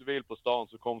främling du vill på stan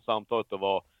så kommer samtalet att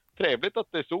vara trevligt att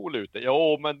det är sol ute.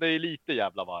 Ja, men det är lite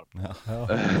jävla varmt.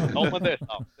 Ja men det är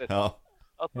sant. Ja.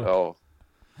 Ja.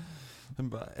 De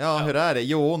bara, ja, hur är det?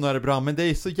 Jo, nu är det bra, men det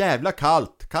är så jävla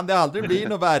kallt. Kan det aldrig bli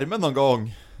någon värme någon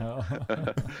gång? Ja.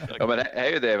 Ja, men det är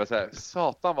ju det. Så här,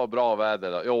 satan var bra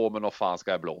väder då. Jo, men vad fan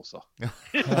ska jag blåsa?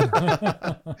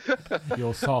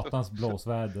 Jo, satans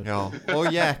blåsväder. Ja,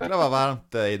 och jäklar vad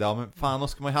varmt det är idag. Men fan, då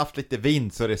ska man ju haft lite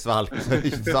vind så det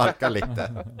svalkar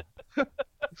lite.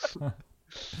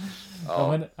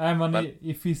 Ja, men är man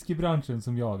i fiskebranschen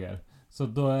som jag är, så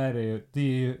då är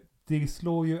det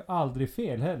slår ju aldrig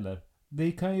fel heller.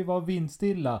 Det kan ju vara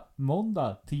vindstilla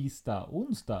måndag, tisdag,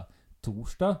 onsdag,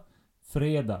 torsdag,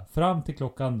 fredag, fram till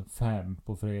klockan 5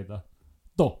 på fredag.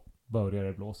 Då börjar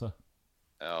det blåsa.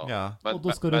 Ja. Och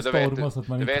då ska det storma så att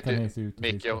man inte kan ge sig ut och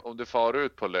Micke, fiska. om du far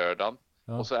ut på lördagen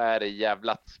och så är det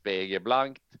jävla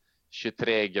spegelblankt,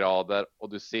 23 grader och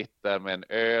du sitter med en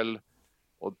öl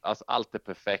och alltså, allt är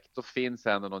perfekt. Då finns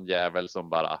ändå någon jävel som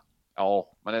bara,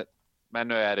 men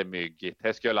nu är det myggigt.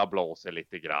 Det skulle ha blåsit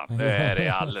lite grann. Nu är det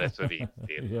alldeles för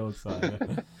vindstill. Ja, så är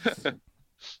det.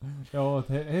 Ja,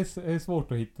 det är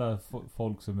svårt att hitta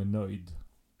folk som är nöjd.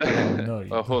 Jag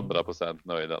är 100%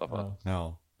 nöjd i alla fall.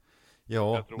 Ja,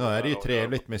 nu är det ju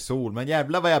trevligt med sol, men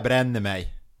jävla vad jag bränner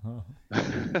mig.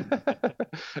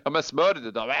 Ja, men smör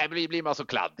det då, blir man så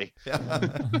kladdig.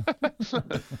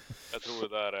 Jag tror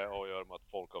det där är att göra med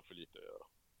att folk har för lite att göra.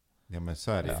 Ja, men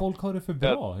så är det. Folk har det för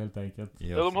bra helt enkelt.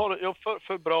 Ja, de har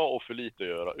för bra och för lite att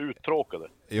göra. Uttråkade.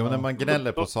 Jo, när man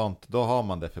gnäller på sånt, då har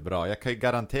man det för bra. Jag kan ju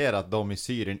garantera att de i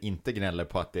Syrien inte gnäller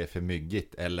på att det är för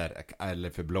myggigt eller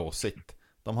för blåsigt.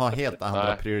 De har helt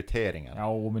andra prioriteringar.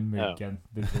 Ja, men myggen,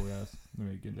 det tror jag.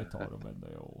 Myggen, det tar de ändå,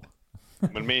 ja.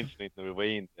 Men minns ni inte när vi var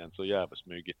i Indien så jävla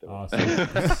smygigt det var.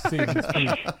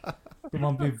 Ja,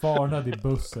 man blir varnad i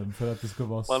bussen för att det ska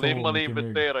vara så man mycket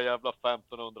investerar jävla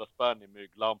 1500 spänn i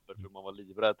mygglampor för man var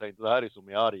livrädd. Tänkte det här är som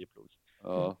i Arjeplog.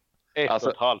 Ja.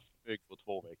 1,5 mygg på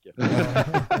 2 veckor.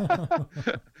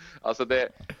 Alltså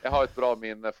jag har ett bra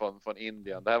minne från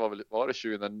Indien. Det här var det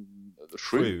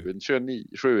 2007, 29,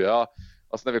 ja.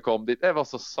 Alltså när vi kom dit, det var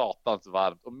så satans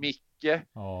varmt. Och Micke,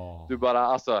 du bara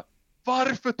alltså,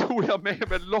 varför tog jag med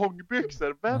mig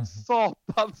långbyxor? Vem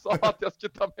satan sa att jag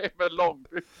skulle ta med mig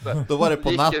långbyxor? Då var det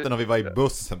på natten och vi var i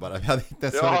bussen bara. Vi hade inte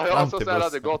ens hunnit fram till bussen. Så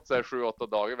hade det gått så här 7-8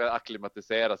 dagar. Vi hade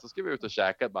akklimatiserat. Så ska vi ut och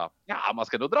käka. Bara, man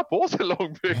ska nog dra på sig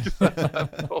långbyxor.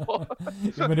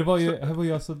 Ja, men det var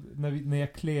ju alltså när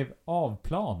jag klev av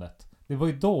planet. Det var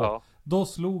ju då. Ja. Då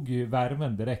slog ju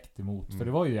värmen direkt emot. För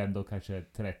det var ju ändå kanske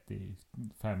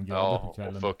 35 grader på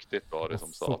kvällen. Och fuktigt var det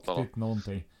som satan. Fuktigt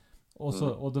någonting. Och, så,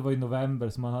 och det var i november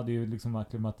så man hade ju liksom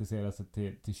akklimatiserat sig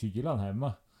till kylan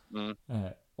hemma.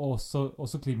 Och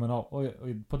så kliver man av. Och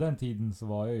på den tiden så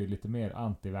var jag ju lite mer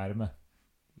anti-värme.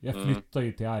 Jag flyttade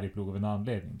ju till Arjeplog av en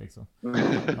anledning liksom.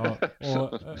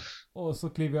 Och så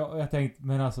kliver jag och jag tänkte,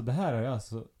 men alltså det här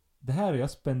har jag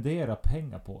spenderat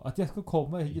pengar på. Att jag ska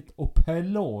komma hit och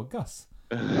plågas.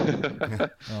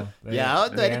 Då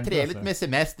är det trevligt med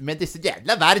semester, men det är så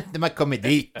jävla varmt när man kommer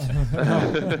dit.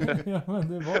 Ja, men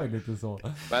det var ju lite så.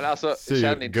 Men alltså,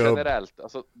 känn inte generellt,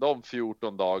 alltså de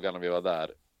 14 dagarna vi var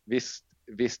där,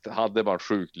 visst hade man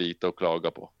sjukt lite att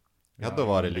klaga på. Ja, då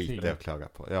var det lite att klaga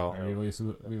på. Ja. Vi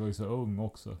var ju så ung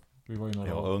också. Vi var ju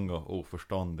några år. Ung och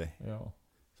oförståndig. Ja.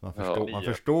 Man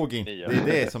förstod inte. Det är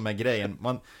det som är grejen.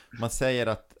 Man säger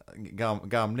att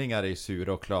gamlingar är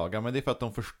sura och klagar, men det är för att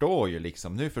de förstår ju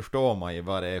liksom. Nu förstår man ju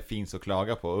vad det finns att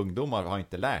klaga på. Ungdomar har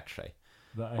inte lärt sig.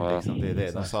 Det är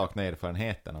det. De saknar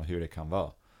erfarenheten av hur det kan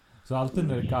vara. Så alltid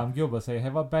när gamgubbar säger det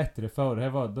var bättre förr,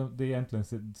 det är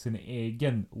egentligen sin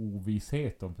egen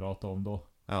ovisshet de pratar om då.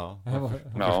 Ja,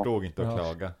 man förstod inte att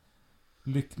klaga.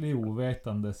 Lycklig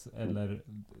ovetandes eller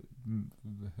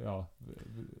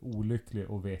olycklig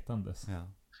och vetandes.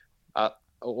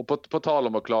 Och på tal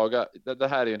om att klaga, det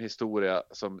här är ju en historia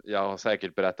som jag har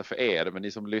säkert berättat för er, men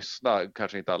ni som lyssnar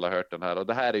kanske inte alla har hört den här. Och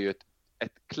det här är ju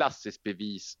ett klassiskt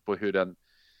bevis på hur den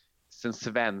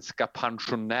svenska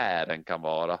pensionären kan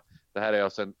vara. Det här är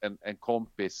alltså en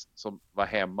kompis som var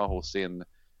hemma hos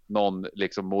någon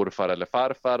liksom morfar eller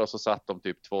farfar, och så satt de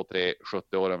typ 2-3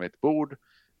 70-åringar vid ett bord,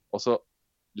 och så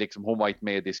liksom hon var inte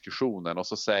med i diskussionen, och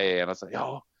så säger ena så här,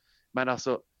 ja men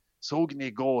alltså såg ni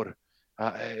igår,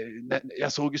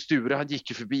 jag såg ju Sture, han gick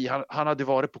ju förbi, han hade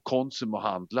varit på Konsum och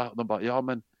handla, och de bara, ja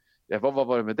men vad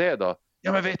var det med det då?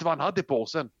 Ja men vet du vad han hade på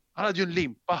sig? Han hade ju en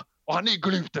limpa, och han är ju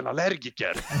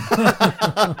glutenallergiker.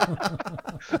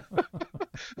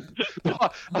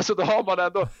 Alltså då har man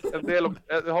ändå en del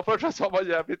först så har man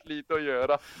jävligt lite att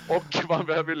göra, och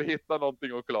man vill hitta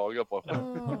någonting att klaga på.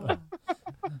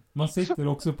 Man sitter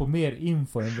också på mer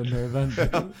info än det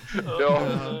nödvändigt.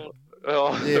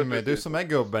 Ja. Jimmy, du som är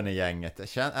gubben i gänget,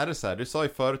 är det så här, du sa ju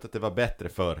förut att det var bättre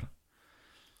förr.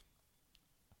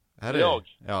 Här är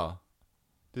Jag? Ja.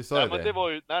 Du sa Nej, ju men det. det var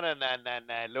ju,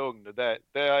 nej, lugn. Det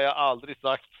har jag aldrig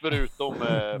sagt förutom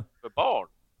för barn.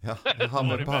 Ja, Då jaha, var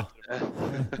men det bara... bättre.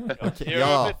 Okej, I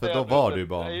ja, övrigt för är då jag var nu- du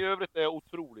barn. I övrigt är jag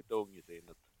otroligt ung i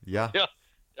sinnet. Ja.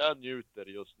 Jag njuter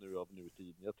just nu av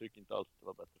nutiden. Jag tycker inte alls det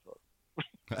var bättre förr.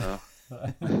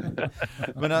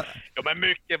 Men Ja, men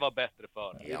mycket var bättre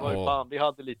förr. Vi Ja. var ju fan, vi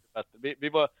hade lite bättre.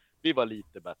 Vi var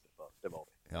lite bättre förr, det var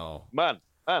vi. ja. Men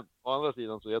å andra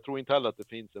sidan så jag tror inte heller att det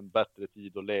finns en bättre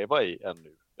tid att leva i än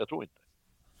nu. Jag tror inte.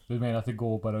 Du menar att det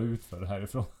går bara ut för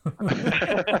härifrån?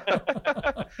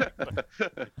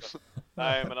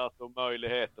 Nej, men alltså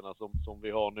möjligheterna som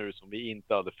vi har nu som vi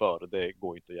inte hade förr, det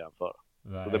går inte att jämföra.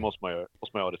 Nej. Så det måste man ju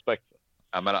ha respekt för.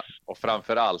 Jag menar, och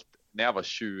framförallt när jag var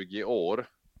 20 år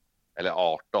eller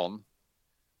 18,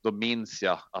 då minns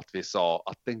jag att vi sa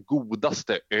att den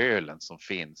godaste ölen som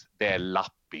finns, det är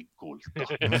Lappinkulta.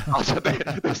 Alltså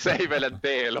det säger väl en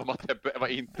del om att det var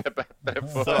inte bättre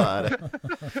Så för. är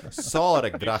det.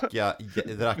 Sarek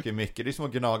drack ju mycket. Det är som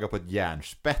att gnaga på ett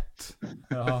järnspett.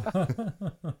 Ja.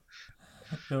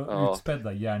 Ja.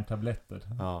 Utspädda järntabletter.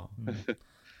 Ja.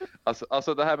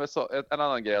 Alltså det här med en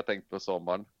annan grej jag tänkt på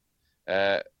sommaren.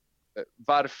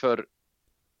 Varför,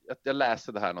 jag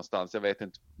läste det här någonstans, jag vet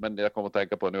inte, men jag kommer att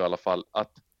tänka på nu i alla fall,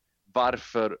 att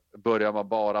varför börjar man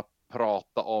bara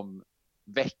prata om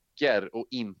veckor och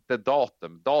inte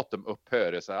datum? Datum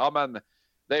upphör ju så här, ja men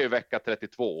det är ju vecka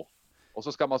 32. Och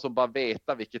så ska man så bara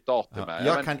veta vilket datum är.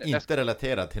 Jag kan inte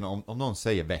relatera till om någon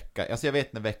säger vecka. Alltså jag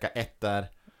vet när vecka 1 är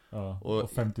Ja. och,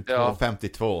 Och 52. Ja. och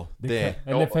 52. Det,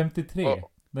 Eller 53. Ja.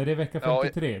 När det är vecka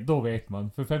 53, då vet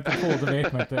man. För 52, då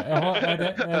vet man inte. Jaha,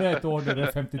 är det ett år där det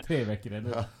är 53 veckor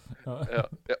eller? Ja. Ja,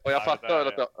 och jag fattar väl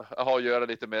att det har att göra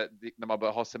lite med när man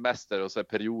börjar ha semester och så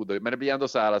perioder. Men det blir ändå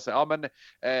så här, alltså, ja men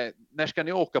när ska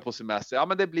ni åka på semester? Ja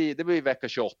men det blir vecka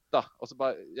 28. Och så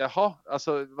bara, jaha,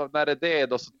 alltså när är det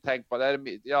då? Så tänk på,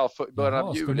 början Jaha,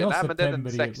 av ska juli. ni ha Nej men det är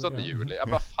den september i- 16 ja. juli. Ja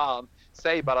men fan,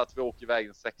 säg bara att vi åker iväg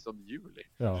den 16 juli.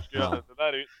 Ja. Det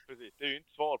där är ju precis, det är ju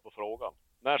inte svar på frågan.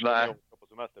 När ska Nej. ni åka på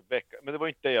semester? Vecka. Men det var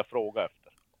inte det jag frågade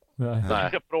efter. Nej. Nej.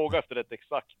 Jag frågade efter ett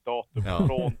exakt datum Ja.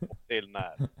 från och till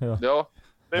när. Ja, Det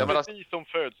är Ja, men precis som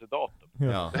födelsedatum.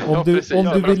 ja. Om du, precis. om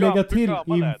Ja, du men vill lägga hur till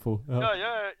gammal är du? info. Ja, Ja.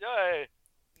 jag är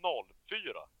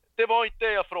 04. Det var inte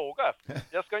det jag frågade efter.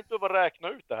 Jag ska inte behöva räkna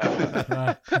ut det här.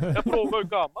 Nej. Jag frågade hur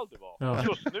gammal du var. Ja.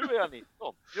 Just nu är jag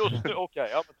 19. Just nu, okej,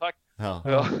 ja men tack. Ja.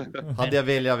 Ja. Hade jag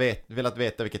velat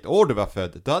veta vilket år du var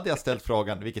född, då hade jag ställt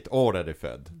frågan, vilket år är du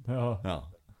född? Ja.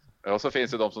 Ja. och så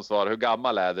finns det de som svarar, hur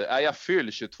gammal är du? Jag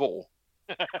fyller 22.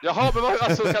 Jaha, men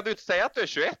alltså, kan du inte säga att du är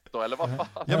 21 då? Eller vad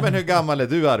fan? Ja men hur gammal är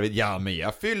du Arvid? Ja men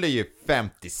jag fyller ju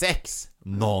 56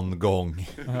 någon gång.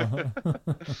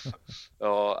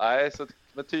 Ja, nej, så,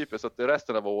 men typiskt att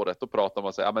resten av året då pratar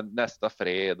man sig, ja men nästa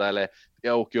fredag eller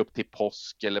jag åker upp till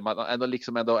påsk eller man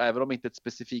ändå, även om inte ett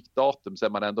specifikt datum så är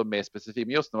man ändå mer specifik.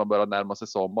 Men just när man börjar närma sig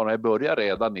sommaren och jag börjar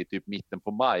redan i typ mitten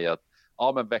på maj att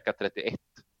ja men vecka 31.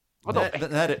 Vadå?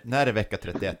 När är vecka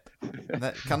 31?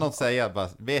 Kan någon säga, bara,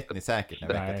 vet ni säkert när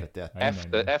vecka Nej. 31?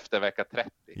 Nej. Efter vecka 30.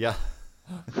 Ja,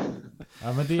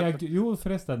 Ja men det är, jo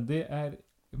förresten, det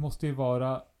måste ju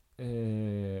vara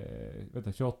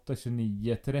 28,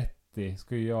 29, 30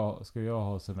 ska jag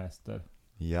ha semester.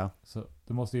 ja. Så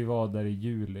det måste ju vara där i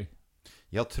juli.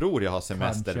 Jag tror jag har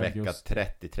semester Kanske vecka augusti.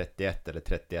 30, 31 eller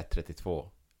 31, 32.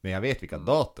 Men jag vet vilka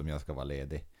datum jag ska vara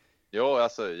ledig. Jo,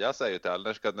 alltså jag säger till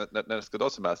alla, när ska då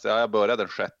semester? Ja, jag börjar den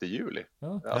 6 juli.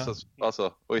 Ja.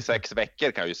 Alltså, och i 6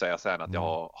 veckor kan jag ju säga sen att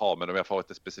jag har, men om jag får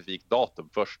ett specifikt datum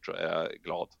först så är jag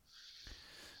glad.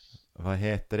 Vad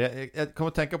heter det? Jag kommer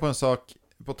att tänka på en sak,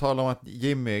 på tal om att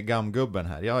Jimmy är gamgubben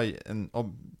här. Jag har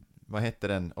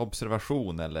en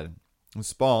observation eller en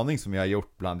spaning som jag har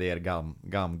gjort bland er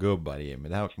gamgubbar, Jimmy.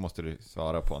 Det här måste du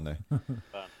svara på nu.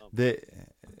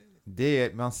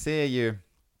 Man ser ju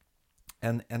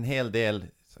en hel del,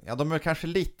 ja de är kanske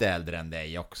lite äldre än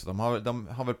dig också. De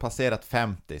har väl passerat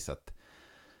 50 så att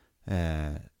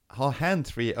har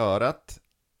handsfree i örat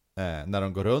när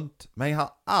de går runt, men jag har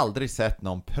aldrig sett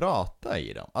någon prata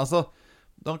i dem. Alltså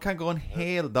de kan gå en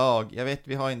hel dag. Jag vet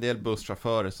vi har en del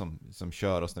busschaufförer som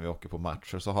kör oss när vi åker på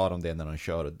matcher, så har de det när de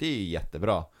kör och det är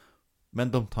jättebra.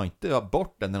 Men de tar inte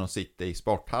bort den när de sitter i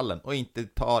sporthallen och inte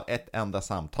tar ett enda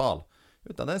samtal,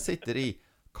 utan den sitter i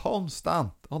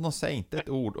konstant och de säger inte ett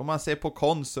ord. Och man ser på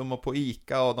Konsum och på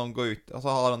Ica och de går ut och så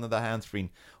har de den där handsfree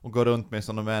och går runt med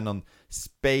som de är någon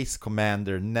Space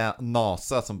Commander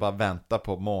NASA som bara väntar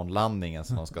på månlandningen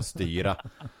som de ska styra.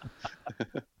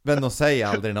 Men de säger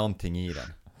aldrig någonting i den.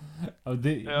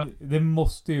 Ja, det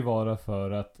måste ju vara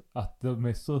för att de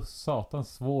är så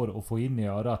satans svår att få in i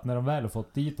örat. När de väl har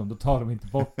fått dit dem, då tar de inte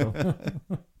bort dem.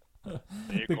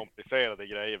 Det är ju komplicerade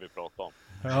grejer vi pratar om.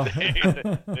 Ja.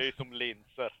 Det är ju som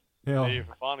linser. Det Ja. är ju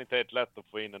för fan inte helt lätt att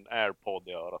få in en AirPod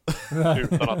i örat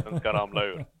utan att den ska ramla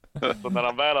ur. Så när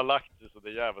han väl har lagt sig så det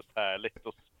är jävligt härligt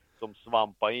och som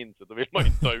svampa in sig, då vill man ju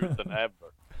inte ta ut den ever.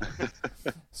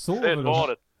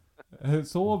 Det är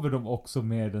Sover de också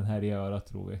med den här i örat,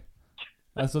 tror vi?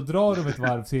 Alltså drar de ett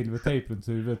varv silvertejp runt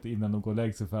huvudet innan de går och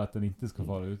lägger sig för att den inte ska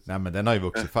fara ut? Nej, men den har ju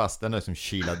vuxit fast. Den har ju som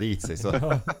kilat dit sig. Så.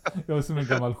 Ja, det var som en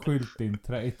gammal skylt i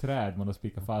ett träd man har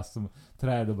spikat fast som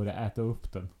träd och börjar äta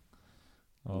upp den.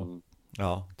 Ja.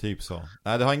 Ja, typ så.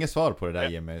 Nej, du har inget svar på det där,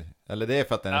 Jimmy. Eller det är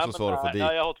för att den är så svår att få dit.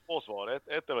 Nej, jag har 2 svar.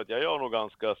 Ett är att jag gör nog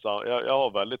ganska jag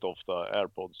har väldigt ofta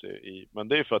AirPods i, men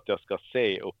det är för att jag ska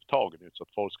se upptagen ut så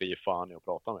att folk ska ge fan i att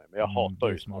prata med mig. Men jag hatar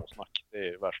ju småsnack. Det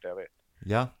är det värsta jag vet.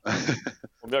 Ja.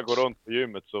 Om jag går runt på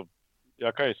gymmet så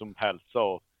jag kan ju som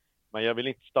hälsa men jag vill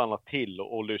inte stanna till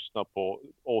och lyssna på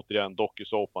återigen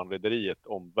dokusåpan Rederiet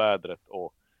om vädret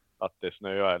och att det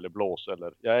snöar eller blåser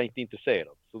eller jag är inte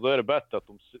intresserad. Så då är det bättre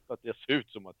att jag ser ut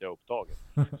som att jag är upptagen.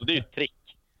 Så det är ju ett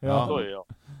trick. Ja. Så är jag.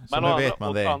 Så Men nu vet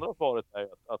man det. andra svaret är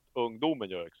att ungdomen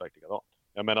gör exakt likadant.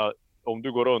 Jag menar, om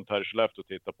du går runt här i Skellefteå och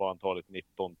tittar på antalet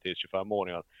 19 till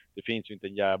 25-åringar, det finns ju inte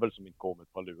en jävel som inte kommer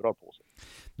ett par lurar på sig.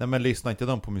 Nej, men lyssnar inte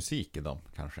de på musik i dem,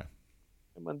 kanske?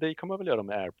 Ja, men det kan man väl göra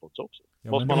med AirPods också.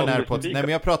 Ja, Måste men man ha AirPods, musik? nej,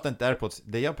 men jag pratar inte AirPods.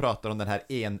 Det jag pratar om den här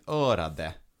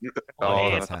enörade. Ja,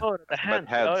 det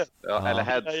eller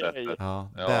headset.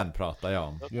 Ja, Ja. den pratar jag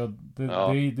om. Ja,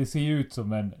 det ser ju ut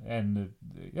som en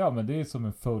ja, men det är som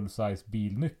en full-size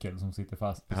bilnyckel som sitter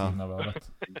fast på sidan av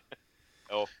örat.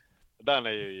 Ja, den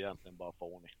är ju egentligen bara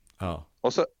fånig. Ja.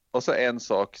 Och så en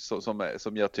sak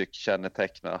som jag tycker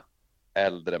kännetecknar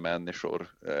äldre människor.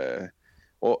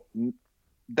 Och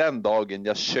den dagen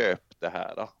jag köper det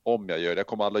här, om jag gör det, jag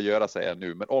kommer aldrig göra så här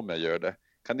nu, men om jag gör det,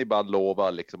 kan ni bara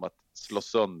lova liksom att slå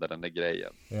sönder den där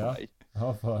grejen? Ja. Nej.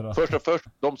 Ja, Först,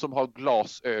 de som har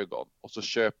glasögon och så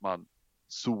köper man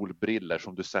solbriller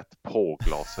som du sätter på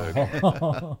glasögon.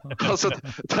 Alltså,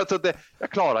 jag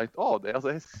klarar inte av det.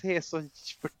 Alltså, det ser så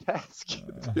förtäskigt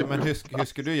ut. Ja, men hur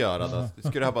ska du göra då?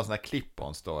 Ska du ha bara såna här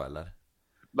clip-ons då, eller?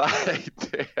 Nej,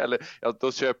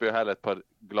 då köper jag hellre ett par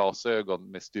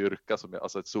glasögon med styrka,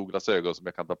 alltså ett solglasögon som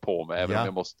jag kan ta på mig, även om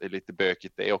jag måste, är lite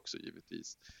bökigt det också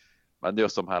givetvis. Men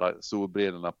just de här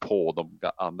solbrillorna på de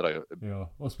andra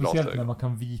ja, och speciellt glasögon. när man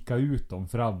kan vika ut dem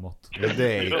framåt.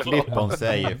 Det är clip-ons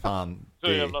säger fan. Så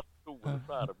jävla stor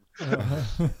skärm.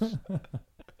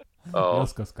 Ja. Jag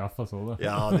ska skaffa sådana.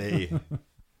 Ja, det är ju.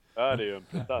 Det här är ju en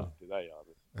present till dig,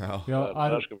 Arvid. Ja. Ja,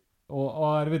 Där ska vi... och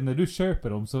Arvid, när du köper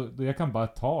dem så jag kan bara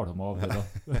ta dem av dig då.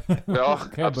 Ja,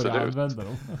 kan jag börja absolut. använda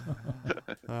dem.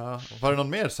 Ja. Var det någon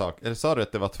mer sak? Eller sa du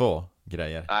att det var 2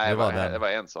 grejer? Nej, det var det var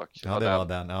en sak. Ja, det var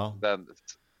den, ja. Den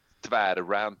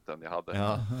tvärranten jag hade.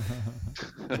 Ja.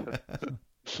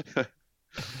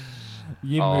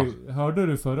 Jimmy, hörde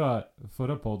du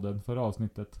förra podden, förra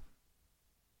avsnittet?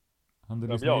 Han du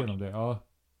lyssna igenom det? Ja.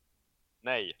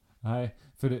 Nej. Nej,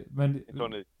 för det, men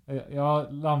Tony. ja,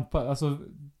 lampa, alltså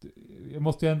jag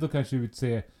måste ju ändå kanske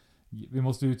vi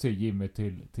måste utse Jimmy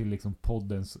till liksom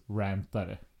poddens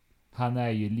rantare. Han är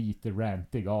ju lite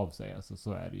rantig av sig, alltså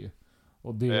så är det ju.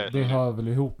 Och det hör väl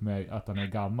ihop med att han är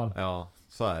gammal. Ja,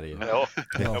 så är det ju. Ja,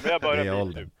 men jag det är börjar bli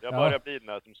åldern. nu. Jag börjar bli den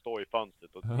här som står i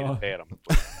fönstret och irriterar mig.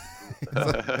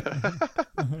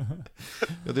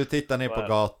 Ja, du tittar ner på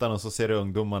gatan och så ser du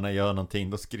ungdomarna göra någonting.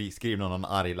 Då skriver någon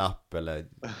arg lapp eller...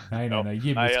 Nej,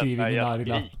 Jimmy skriver ingen arg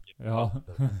lapp. Ja.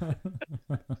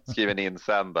 Skriv en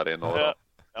insändare i några.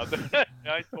 Ja,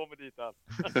 jag har inte kommit dit än.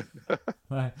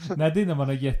 Nej, det är när man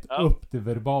har gett upp det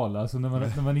verbala. Alltså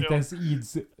när man inte ens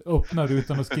ids öppnar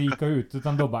utan att skrika ut.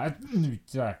 Utan då bara, nu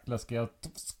jäkla ska jag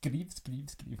skriv.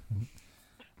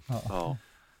 Ja.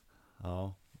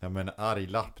 Ja, jag menar arg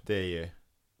lapp, det är ju...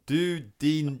 Du,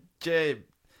 din jäv...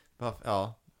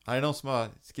 Ja, är det någon som har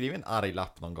skrivit en arg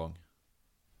lapp någon gång?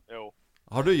 Jo.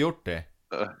 Har du gjort det?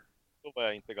 Då var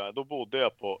jag inte gammal. Då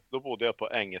bodde jag på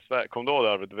Ängesvägen. Kom du ihåg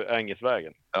där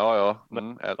Ängesvägen? Ja.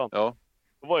 Ja.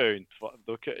 Då var jag ju inte...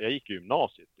 jag gick i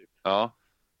gymnasiet typ. Ja.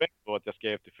 Det var att jag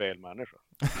skrev till fel människa.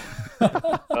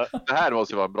 Det här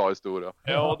måste ju vara en bra historia.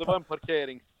 Ja, det var en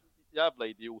parkeringsjävla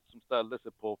idiot som ställde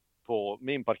sig på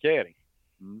min parkering.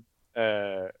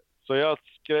 Så jag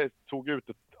tog ut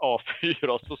ett A4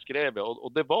 och så skrev jag.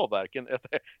 Och det var verkligen...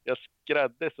 Jag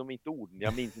skrädde som inte orden.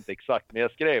 Jag minns inte exakt. Men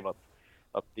jag skrev att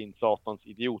din satans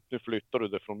idiot, nu flyttar du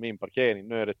det från min parkering.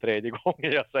 Nu är det 3:e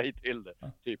gången jag säger till det.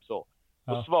 Typ så.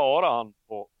 Då svarade han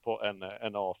på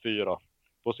en A4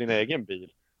 på sin egen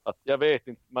bil. Att jag vet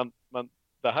inte, men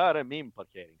det här är min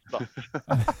parkeringsplats.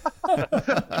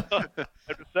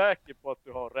 Är du säker på att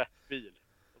du har rätt bil?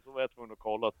 Och så var jag tvungen att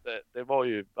kolla att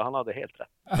Så han hade helt rätt.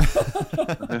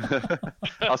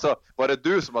 Alltså, var det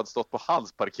du som hade stått på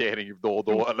hans parkering då och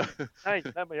då eller? Nej,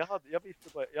 men jag visste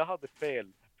bara, jag hade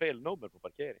fel nummer på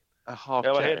parkeringen. Jaha,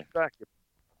 Jag var okej. helt säker.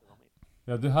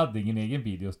 Ja, du hade ingen egen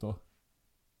bil då?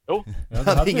 Jo. Ja, du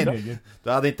hade ingen- en egen.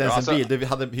 Du hade inte ens Ja, alltså- en bil, du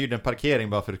hade hyrt en parkering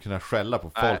bara för att kunna skälla på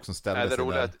folk som ställde Nej, det sig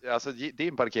roliga är där. att, alltså,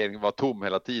 din parkering var tom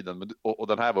hela tiden men och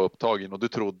den här var upptagen och du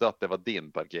trodde att det var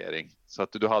din parkering. Så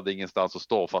att du hade ingenstans att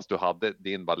stå fast du hade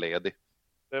din var ledig.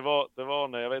 Det var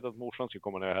när jag vet att morsan skulle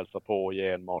komma ner och hälsa på och ge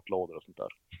en matlådor och sånt där.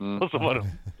 Mm. Och så var det hon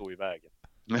som stod i vägen.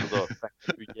 Och då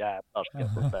tänkte hur jävlar ska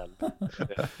jag stå själv?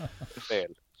 Det är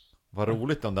fel. Vad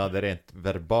roligt om du hade rent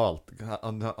verbalt,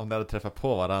 om du hade träffat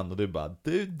på varandra och du bara,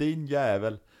 du din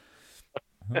jävel.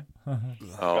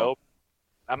 Ja.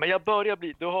 Ja, men jag börjar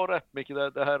bli, du har rätt mycket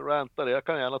det här rantare, jag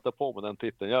kan gärna ta på mig den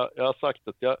titeln. Jag har sagt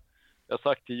att jag har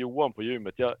sagt till Johan på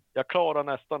gymmet, jag klarar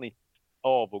nästan inte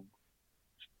av och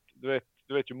du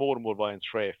vet ju mormor var ens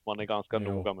chef, man är ganska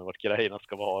Jo. noga med vart grejerna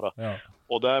ska vara. Ja.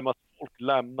 Och det här med att folk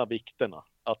lämnar vikterna,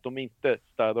 att de inte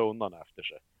städar undan efter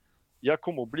sig. Jag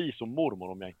kommer att bli som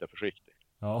mormor om jag inte är försiktig.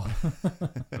 Ja.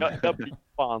 Jag blir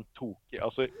fan tokig.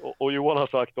 Alltså, och Johan har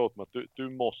sagt åt mig att du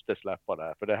måste släppa det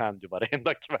här, för det händer ju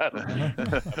varenda kväll.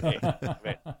 Jag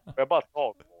vet. Jag bara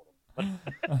tar på dem.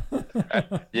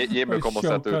 Jimmy kommer att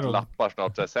sätta Chokar ut dem. lappar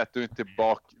snart. Så här, sätt du inte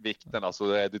bak vikterna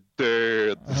så är du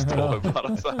död. Du står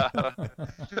bara så här.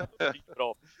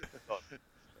 Bra.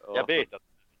 Jag vet att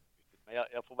men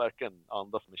jag får verkligen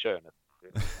andas med könet.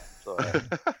 Så,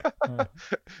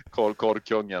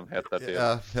 Korvkungen heter det.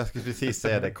 Ja, jag skulle precis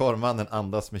säga det, korvmannen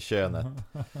andas med könet.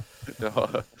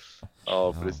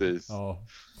 Ja, precis.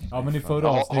 Ja, men i förra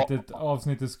Ja,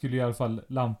 avsnittet skulle i alla fall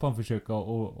lampan försöka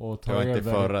och ta Det var över.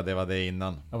 inte förra, det var det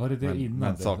innan. Ja, var det Men- innan?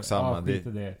 men det? sak samma, Ja, skit i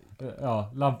det.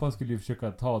 Ja, lampan skulle ju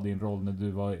försöka ta din roll när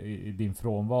du var i din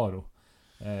frånvaro.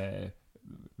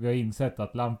 Vi har insett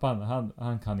att lampan,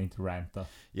 han kan inte ranta.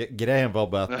 Ja, grejen var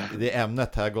bara att det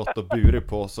ämnet har jag gått och burit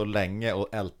på så länge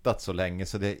och ältat så länge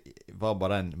så det var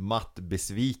bara en matt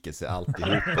besvikelse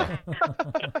alltihopa.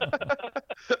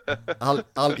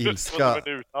 All ilska,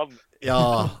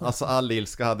 ja, alltså all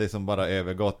ilska hade som bara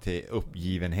övergått till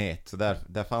uppgivenhet. Så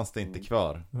där fanns det inte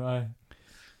kvar. Nej.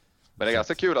 Men det är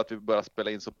ganska kul att vi börjar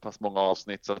spela in så pass många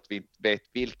avsnitt så att vi inte vet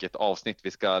vilket avsnitt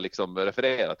vi ska liksom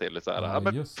referera till. Så här. Ja, Ja,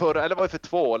 men just förra, eller var det för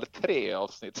 2 eller 3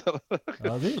 avsnitt? Ja,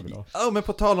 det är bra. Ja, men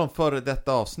på tal om före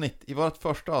detta avsnitt. I vårt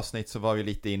första avsnitt så var vi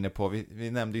lite inne på,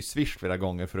 vi nämnde ju Swish flera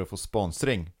gånger för att få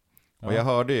sponsring. Och jag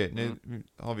hörde ju, nu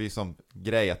har vi som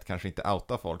grej att kanske inte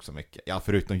outa folk så mycket. Ja,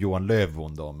 förutom Johan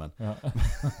Lövvon då, men, Ja.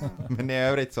 men i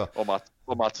övrigt så.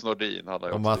 Och Mats Nordin hade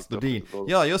jag Och också Mats tyckt Nordin. om.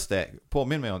 Ja, just det.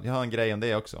 Påminn mig om, jag har en grej om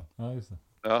det också. Ja, just det.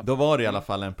 Ja. Då var det i alla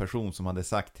fall en person som hade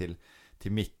sagt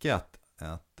till Micke att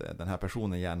den här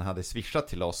personen gärna hade swishat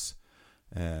till oss.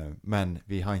 Men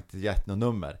vi har inte gett något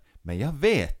nummer. Men jag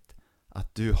vet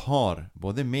att du har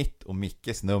både mitt och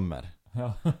Mickes nummer.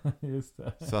 Ja, just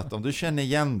det. Så att om du känner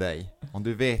igen dig, om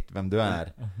du vet vem du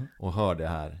är och hör det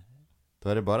här, då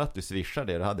är det bara att du swishar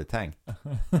det du hade tänkt.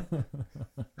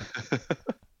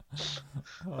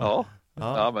 Ja.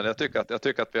 Ja, Ja, men jag tycker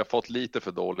att vi har fått lite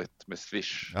för dåligt med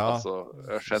Swish. Ja. Alltså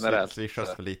generellt.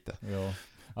 swishas för lite. Ja.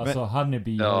 Alltså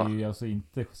Honeybee har ju alltså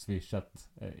inte swishat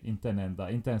inte en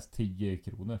enda, inte ens 10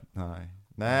 kronor.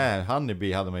 Nej,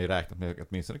 Honeybee hade man ju räknat med att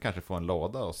åtminstone kanske få en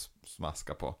låda och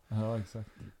smaska på. Ja, exakt.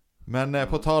 Men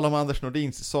på tal om Anders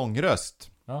Nordins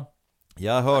sångröst. Ja.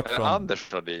 Jag har hört Är det från...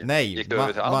 Anders Nordin? Nej, Gick du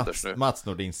över till Anders nu? Mats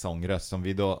Nordins sångröst som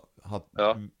vi då har...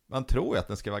 Ja. Man tror ju att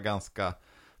den ska vara ganska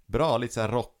bra, lite så här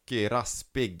rockig,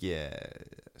 raspig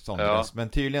sångröst. Men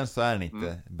tydligen så är den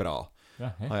inte bra.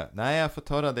 Jaha. Nej, jag har fått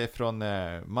höra det från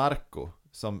Marco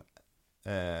som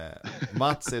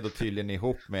Mats är då tydligen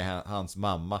ihop med hans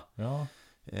mamma. Ja.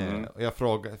 Och jag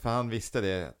frågade, för han visste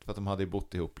det för att de hade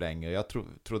bott ihop länge. Jag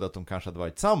trodde att de kanske hade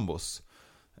varit sambos.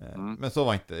 Men så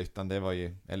var inte, utan det var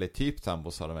ju, eller typ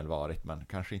sambos har de väl varit, men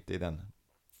kanske inte i den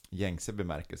gängse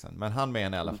bemärkelsen. Men han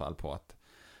menar i alla fall på att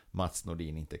Mats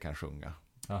Nordin inte kan sjunga.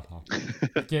 Jaha.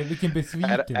 Vilken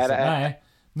besvikelse. Nej,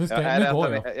 nu Ja, går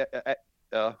jag.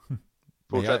 Ja.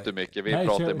 Fortsätt du mycket, vi Nej,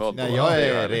 pratar kör- i mun. Nej,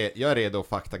 jag är redo att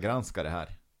faktagranska det här.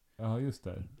 Ja, just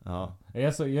det. Ja.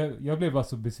 Jag blev bara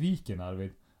så besviken,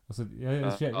 Arvid. Alltså,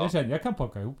 jag känner, jag kan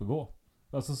packa ihop och gå.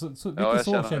 Alltså, lite jag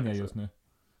så känner känner det jag också. just nu.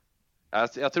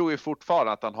 Alltså, jag tror ju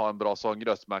fortfarande att han har en bra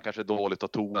sångröst, men han kanske är dåligt av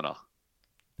tonerna.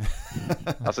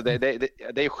 Alltså det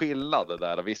är skillnad det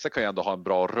där. Vissa kan ju ändå ha en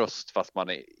bra röst fast man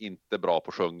är inte bra på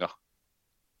att sjunga.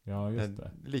 Ja, just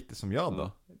det. Lite som jag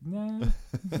då. Nej.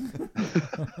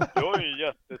 Du har ju en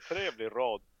jättetrevlig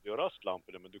radioröst,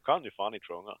 Lampinen, men du kan ju fan inte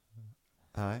sjunga.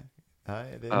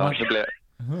 Nej, det Ja,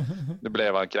 Nu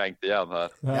blev han kränkt igen här.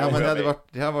 Ja, men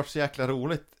det hade varit så jäkla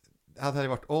roligt. Det hade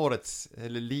varit årets,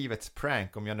 eller livets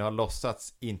prank om jag nu har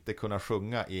låtsats inte kunna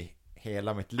sjunga i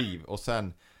hela mitt liv. Och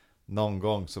sen någon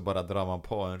gång så bara drar man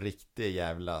på en riktig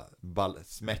jävla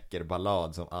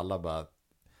smäckerballad som alla bara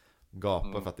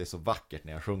gapar för att det är så vackert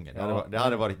när jag sjunger. Det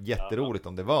hade varit jätteroligt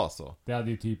om det var så. Det hade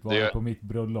ju typ varit på mitt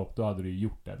bröllop, då hade du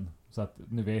gjort den. Så att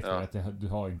nu vet jag att du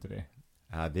har inte det.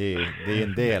 Ja, det är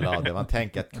en del av det. Man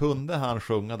tänker att kunde han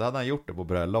sjunga, då hade han gjort det på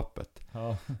bröllopet.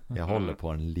 Ja. Jag håller på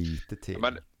en lite till.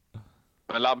 Men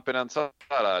Lampinen, så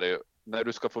här är det ju. När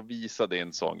du ska få visa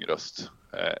din sångröst.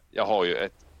 Jag har ju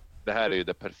det här är ju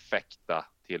det perfekta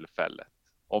tillfället.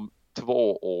 Om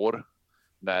 2 år,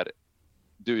 när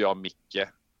du, jag, Micke,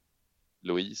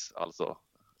 Louise, alltså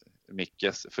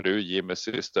Mickes fru, Jimmys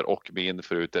syster och min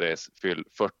fru Therese fyll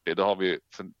 40. Då har vi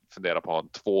funderat på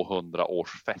att ha en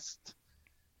 200-årsfest.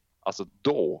 Alltså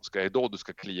då du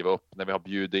ska kliva upp när vi har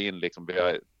bjudit in liksom, vi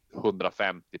har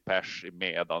 150 pers i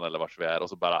Medan eller vart vi är, och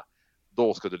så bara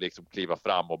då ska du liksom kliva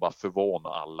fram och bara förvåna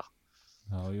alla.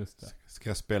 Ja, just det. Ska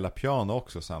jag spela piano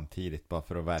också samtidigt bara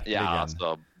för att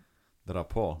verkligen dra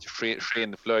på?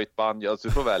 Skinnflöjtband, alltså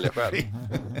du får välja själv.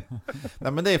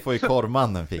 Nej, men det får ju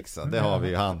korvmannen fixa. Det har vi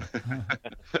ju han.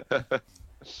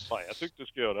 Fan, jag tyckte du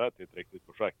skulle göra det här till ett riktigt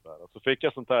projekt där. Så fick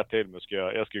jag sånt här till mig,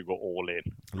 jag skulle gå all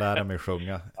in. Lära mig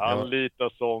sjunga. Anlita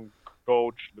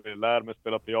sångcoach, lära mig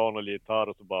spela piano och gitarr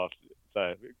och så bara så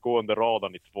här, gå under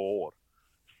radarn i 2 år.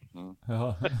 Mm.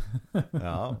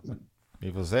 Ja,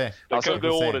 vi får se. Det kan bli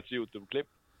årets YouTube-klipp.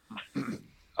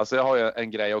 Alltså jag har ju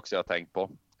en grej också jag har tänkt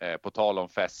på tal om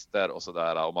fester och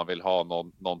sådär, om man vill ha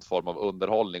någon form av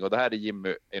underhållning. Och det här är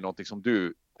Jimmy, är någonting som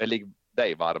ligger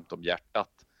dig varmt om hjärtat.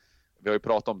 Vi har ju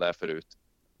pratat om det här förut.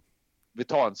 Vi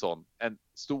tar en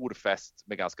stor fest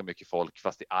med ganska mycket folk,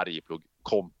 fast i Arjeplog,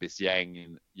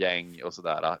 kompisgäng och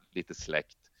sådär, lite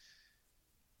släkt.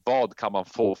 Vad kan man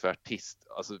få för artist?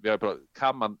 Alltså,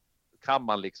 kan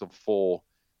man liksom få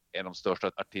en av de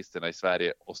största artisterna i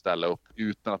Sverige att ställa upp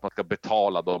utan att man ska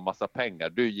betala dem massa pengar?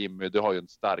 Du, Jimmy, du har ju en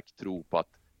stark tro på att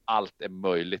allt är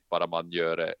möjligt bara man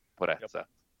gör det på rätt sätt.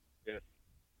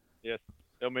 Yes.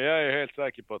 Ja, men jag är helt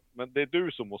säker på att men det är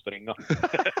du som måste ringa.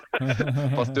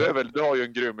 Fast du har ju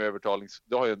en grym övertalning.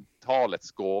 Du har ju en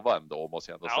talets gåva ändå,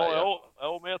 måste jag ändå säga.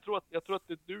 Ja, men jag tror att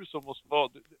det är du som måste vara.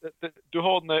 Du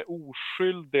har den där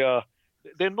oskyldiga.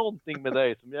 Det är någonting med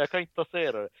dig som jag kan inte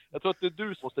placera det. Jag tror att det är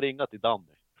du som måste ringa till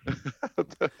Danny.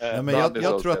 Ja, men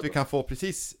jag tror att vi kan få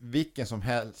precis vilken som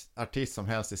helst artist som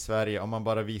helst i Sverige om man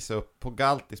bara visar upp på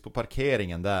Galtis, på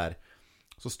parkeringen där.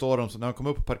 Så står de, så när de kommer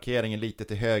upp på parkeringen lite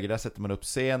till höger, där sätter man upp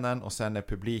scenen och sen är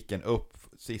publiken upp,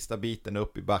 sista biten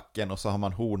upp i backen och så har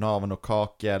man Hornhaven och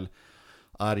Kakel,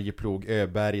 Arjeplog,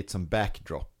 Öberget som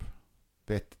backdrop.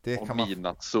 Det och kan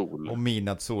midnattssol. Och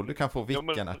midnattssol. Du kan få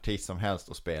vilken artist som helst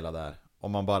att spela där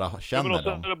om man bara känner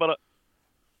dem.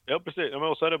 Ja, precis. Ja, men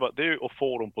och så är det bara, det är ju att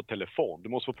få dem på telefon. Du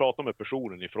måste få prata med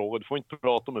personen i fråga. Du får inte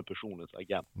prata med personens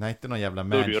agent. Nej, inte någon jävla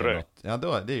manager. Ja,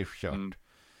 då är det ju kört.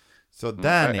 Så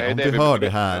Danny, om det du hör det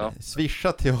här,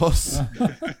 swisha till oss.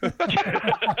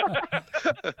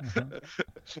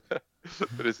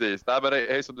 Precis. Nej, men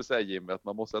det är som du säger, Jimmy, att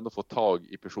man måste ändå få tag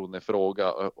i personen i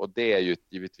fråga. Och det är ju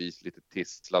givetvis lite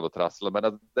tisslad och trasslad.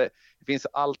 Men det finns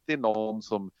alltid någon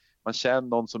som man känner,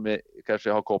 någon som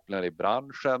kanske har kopplingar i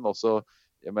branschen. Och så,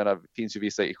 jag menar, det finns ju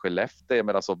vissa i Skellefteå, jag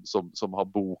menar, som har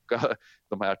bokat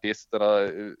de här artisterna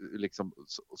liksom,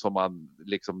 som man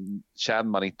liksom, känner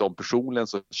man inte om personligen,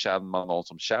 så känner man någon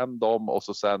som känner dem och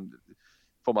så sen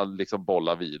får man liksom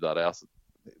bolla vidare. Alltså,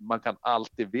 man kan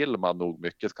alltid, vill man nog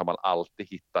mycket, så kan man alltid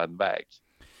hitta en väg.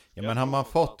 Ja, men har man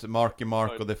fått Marky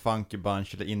Mark och The Funky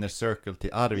Bunch eller Inner Circle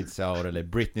till Arvidsjaur eller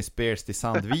Britney Spears till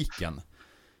Sandviken,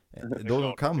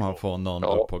 då kan man få någon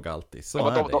upp på Galtis. Så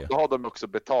är det ju. Då har de också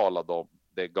betalat dem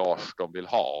det gage de vill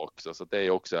ha också, så det är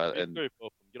också en...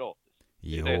 gratis.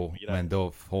 Jo, men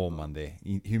då får man det.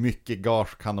 Hur mycket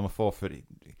gage kan de få för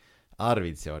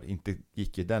Arvidsjaur? Inte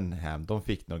gick ju den hem. De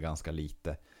fick nog ganska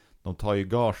lite. De tar ju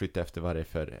gage ut efter vad det är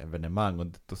för evenemang, och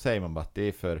då säger man bara att det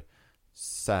är för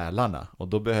sälarna, och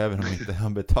då behöver de inte ha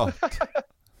betalt.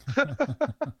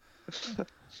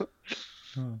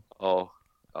 Ja.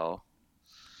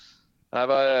 Nej,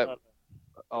 vad är...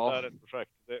 Ja. Det här är ett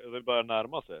projekt. Det börjar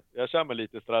närma sig. Jag känner mig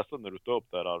lite stressad när du tar upp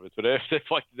det här, Arvid. För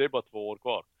det är bara 2 år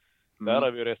kvar. Där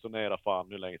har vi resonerat fan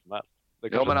hur länge som helst. Det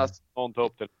kan men alltså, någon tar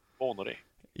upp telefon och det.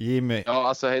 Jimmy,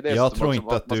 alltså, hej, jag tror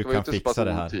inte att du kan fixa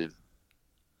det här.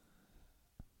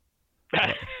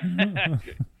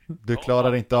 Du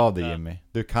klarar inte av det, Jimmy.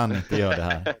 Du kan inte göra det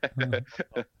här.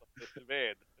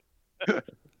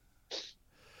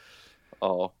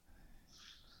 Ja.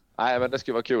 Nej, men det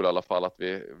skulle vara kul i alla fall att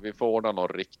vi får ordna någon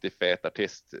riktigt fet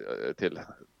artist till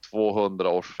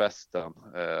 200-årsfesten.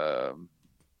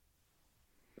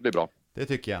 Det blir bra. Det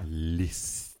tycker jag.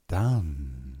 Listan.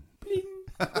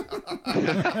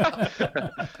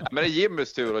 Men det är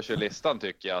Jimmys tur att köra listan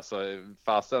tycker jag. Alltså,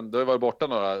 fasen, du har varit borta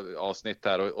några avsnitt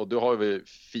här och du har ju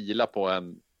filat på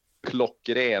en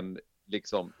klockren,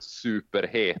 liksom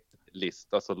superhet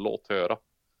lista, så låt höra.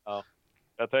 Ja.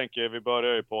 Jag tänker, vi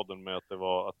börjar ju podden med att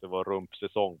det var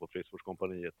rumpsäsong på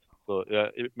Friskvårdskompaniet. Så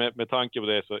med tanke på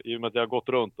det, så i och med att jag har gått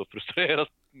runt och frustrerat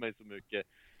mig så mycket,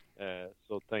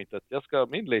 så tänkte jag att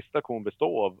min lista kommer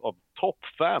bestå av topp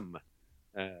 5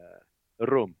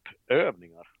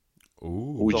 rumpövningar.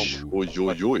 Oj.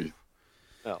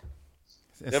 Ja.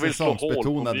 En Jag vill slå hål på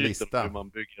säsongsbetonad myten lista. hur man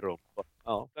bygger rumpa.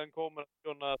 Ja. Den kommer att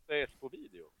kunna ses på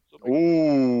video.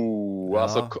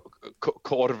 Alltså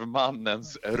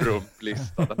korvmannens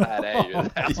rumplista. Den här är ju det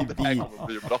här kommer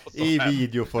bli bra som I helst.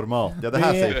 videoformat. Ja, det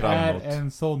här ser jag fram emot. Det är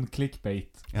en sån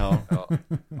clickbait. Ja. Ja.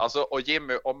 Alltså, och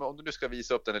Jimmy, om du nu ska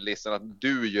visa upp den här listan att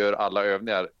du gör alla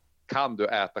övningar, kan du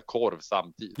äta korv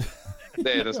samtidigt?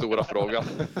 Det är den stora frågan.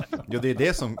 Jo, det är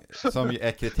det som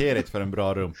är kriteriet för en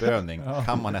bra rumpövning.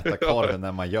 Kan man äta korven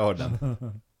när man gör den?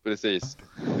 Precis.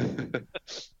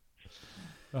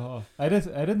 Ja.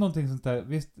 Är det någonting sånt där?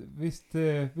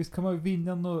 Visst kan man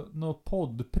vinna något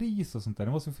poddpris och sånt där?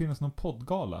 Det måste finnas någon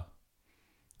poddgala.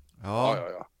 Ja.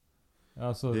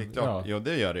 Alltså, Det är klart. ja. Jo,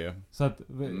 det gör det ju. Så att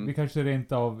vi kanske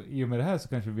rent av, i och med det här så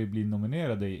kanske vi blir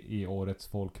nominerade i årets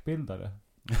folkbildare.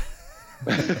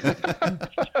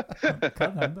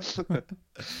 Kan hända.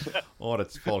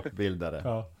 Årets folkbildare.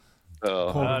 Ja.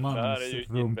 Ja. Det här är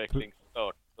ju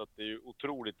utvecklingsstört. Så att det är ju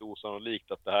otroligt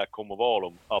osannolikt att det här kommer vara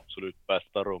de absolut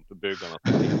bästa rumpbyggarna.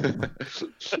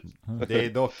 Det är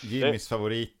dock Jimmys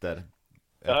favoriter.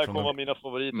 Det här kommer vara mina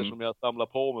favoriter som jag samlar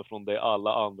på mig från det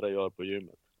alla andra gör på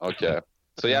gymmet. Okej.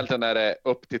 Så egentligen är det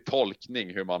upp till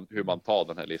tolkning hur man tar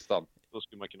den här listan. Så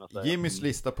skulle man kunna säga. Jimmys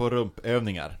lista på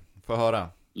rumpövningar. Få höra.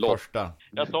 Första.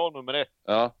 Jag tar nummer 1.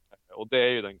 Ja. Och det är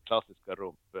ju den klassiska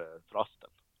rumpthrusten.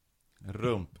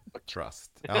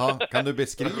 Rumptrust. Ja, kan du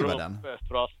beskriva den?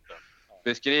 Rumpthrusten.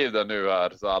 Beskriv den nu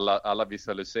här så alla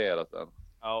visualiserar den.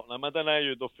 Ja, nej, men den är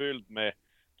ju då fylld med,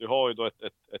 du har ju då ett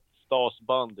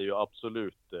stasband, är ju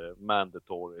absolut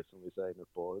mandatory som vi säger nu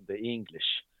på the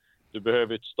English. Du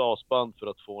behöver ett stasband för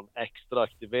att få en extra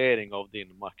aktivering av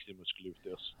din maximus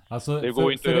gluteus. Alltså, det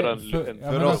går inte att göra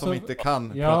för oss som inte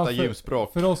kan prata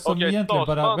gymspråk. För oss som egentligen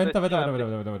bara... Vänta.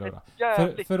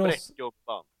 Jävligt För oss...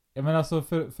 bräckgubband. Ja, men alltså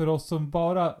för oss som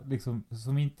bara liksom,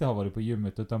 som inte har varit på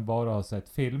gymmet utan bara har sett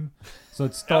film, så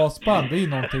ett stasband det är ju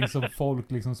någonting som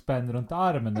folk liksom spänner runt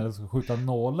armen när de ska skjuta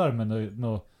nålar med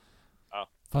något.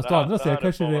 Fast å andra sidan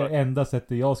kanske det är det enda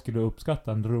sättet jag skulle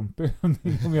uppskatta en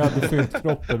rumpövning om jag hade fyllt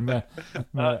kroppen med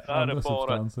det här andra är bara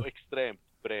substanser. ett extremt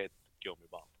brett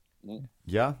gummiband.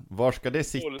 Ja, var ska det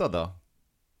sitta då?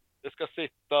 Det ska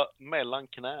sitta mellan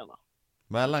knäna.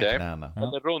 Mellan Okej. knäna. Ja.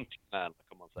 Eller runt knäna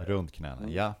kan man säga. Runt knäna,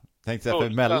 ja. Tänkte säga, för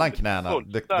mellan knäna,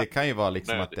 det kan ju vara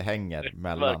liksom att det hänger Det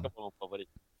mellan. verkar vara någon favorit.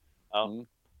 Ja. Mm.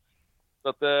 Så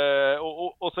att,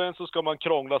 och sen så ska man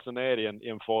krångla sig ner i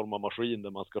en form av maskin där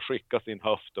man ska skicka sin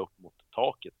höft upp mot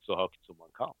taket så högt som man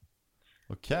kan.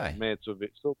 Okej. Med så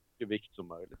mycket vikt som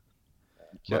möjligt.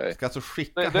 Man ska alltså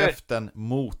skicka Det- höften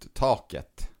mot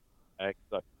taket.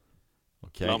 Exakt.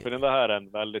 Okej. Lampinen, det här är en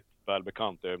väldigt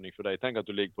välbekant övning för dig. Tänk att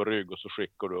du ligger på rygg och så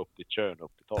skickar du upp ditt kön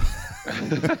upp till taket.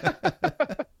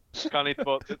 Kan inte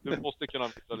vara, du måste kunna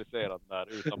visualisera den där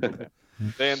utan problem.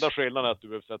 Det enda skillnaden är att du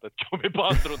behöver sätta ett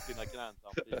gummiband runt dina knän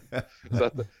samtidigt.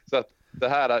 Så att det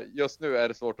här, just nu är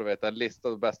det svårt att veta en lista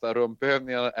av bästa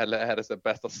rumpövningarna eller är det så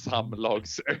bästa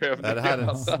samlagsövningar? Är det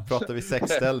här pratar vi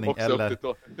sexställning Också upp eller?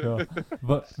 till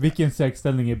Ja. Vilken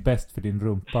sexställning är bäst för din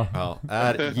rumpa? Ja,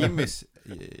 är Jimmys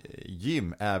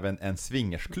gym även en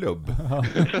swingersklubb?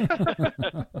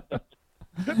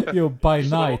 Jo, by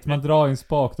night, man drar en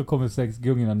spak, då kommer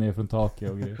sexgungorna ner från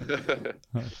taket och grejer.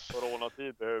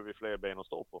 Coronatid behöver vi fler ben att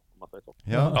stå på, om man säger så.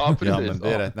 Ja, precis. men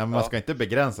det är rätt. Nej, men man Ja. ska inte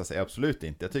begränsa sig, absolut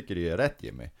inte. Jag tycker det är rätt,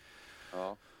 Jimmy.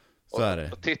 Ja. Så är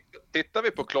det. Och tittar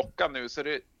vi på klockan nu så är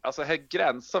det, alltså här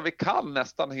gränsar, vi kan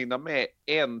nästan hinna med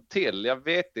en till. Jag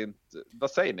vet inte,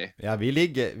 vad säger ni? Ja, vi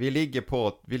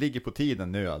ligger på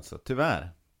tiden nu alltså, tyvärr.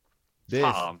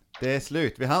 Fan. Det är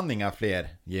slut, vi hann inga fler,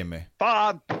 Jimmy.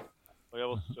 Fan! Och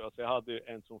jag hade ju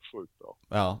en som sjukt bra.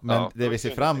 Ja, men Ja. det vi ser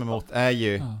fram emot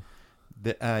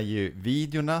är ju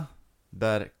videorna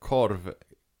där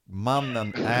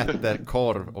mannen äter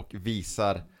korv och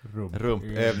visar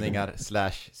rumpövningar /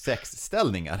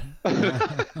 sexställningar.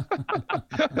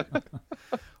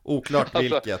 Oklart Alltså,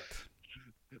 vilket.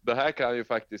 Det här kan ju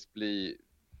faktiskt bli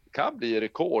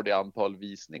rekord i antal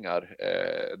visningar.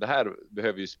 Det här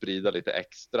behöver ju sprida lite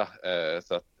extra.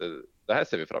 Så att det här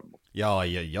ser vi fram emot. Ja,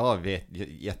 jag vet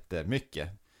jättemycket.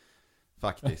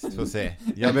 Faktiskt, får se.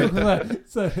 Jag vet,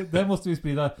 Så där måste vi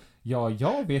sprida. Ja,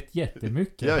 jag vet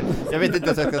jättemycket. jag vet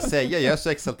inte vad jag ska säga. Jag är så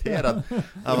exalterad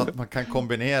av att man kan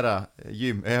kombinera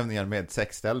gymövningar med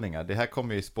sexställningar. Det här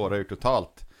kommer ju spåra ut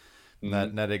totalt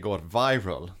när det går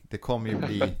viral. Det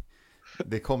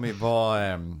kommer ju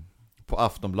vara på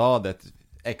Aftonbladet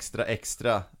extra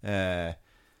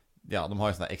ja, de har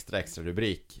ju sån här extra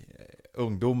rubrik.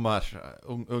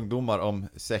 Ungdomar om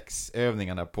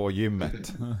sexövningarna på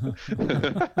gymmet.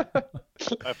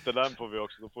 Efter den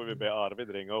då får vi be Arvid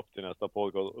ringa upp till nästa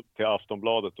podcast till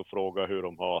Aftonbladet och fråga hur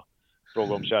de har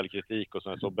fråga om källkritik och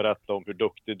sen så berätta om hur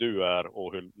duktig du är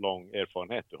och hur lång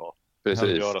erfarenhet du har. Precis.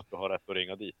 Det gör att du har rätt att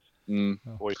ringa dit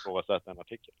och ifrågasätta en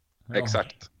artikel.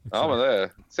 Exakt. Ja, men det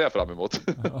ser jag fram emot.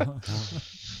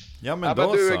 Ja, men Men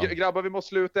då du, så. grabbar, vi måste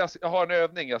sluta. Jag har en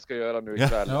övning jag ska göra nu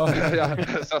ikväll. Ja.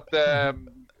 Så att,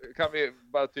 kan vi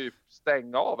bara typ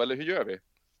stänga av, eller hur gör vi?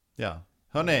 Ja,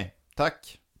 hörni,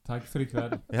 tack. Tack för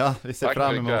ikväll. Ja, vi ser Tack fram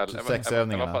för emot ikväll.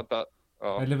 sexövningarna.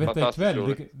 Eller vänta, fantastiskt ikväll.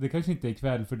 roligt. Det kanske inte är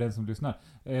ikväll för den som lyssnar.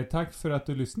 Tack för att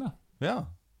du lyssnade. Ja,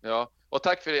 Ja, och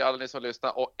tack för alla ni som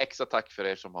lyssnar och extra tack för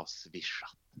er som har swishat.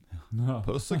 Ja.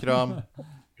 puss och kram.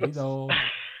 Hej då.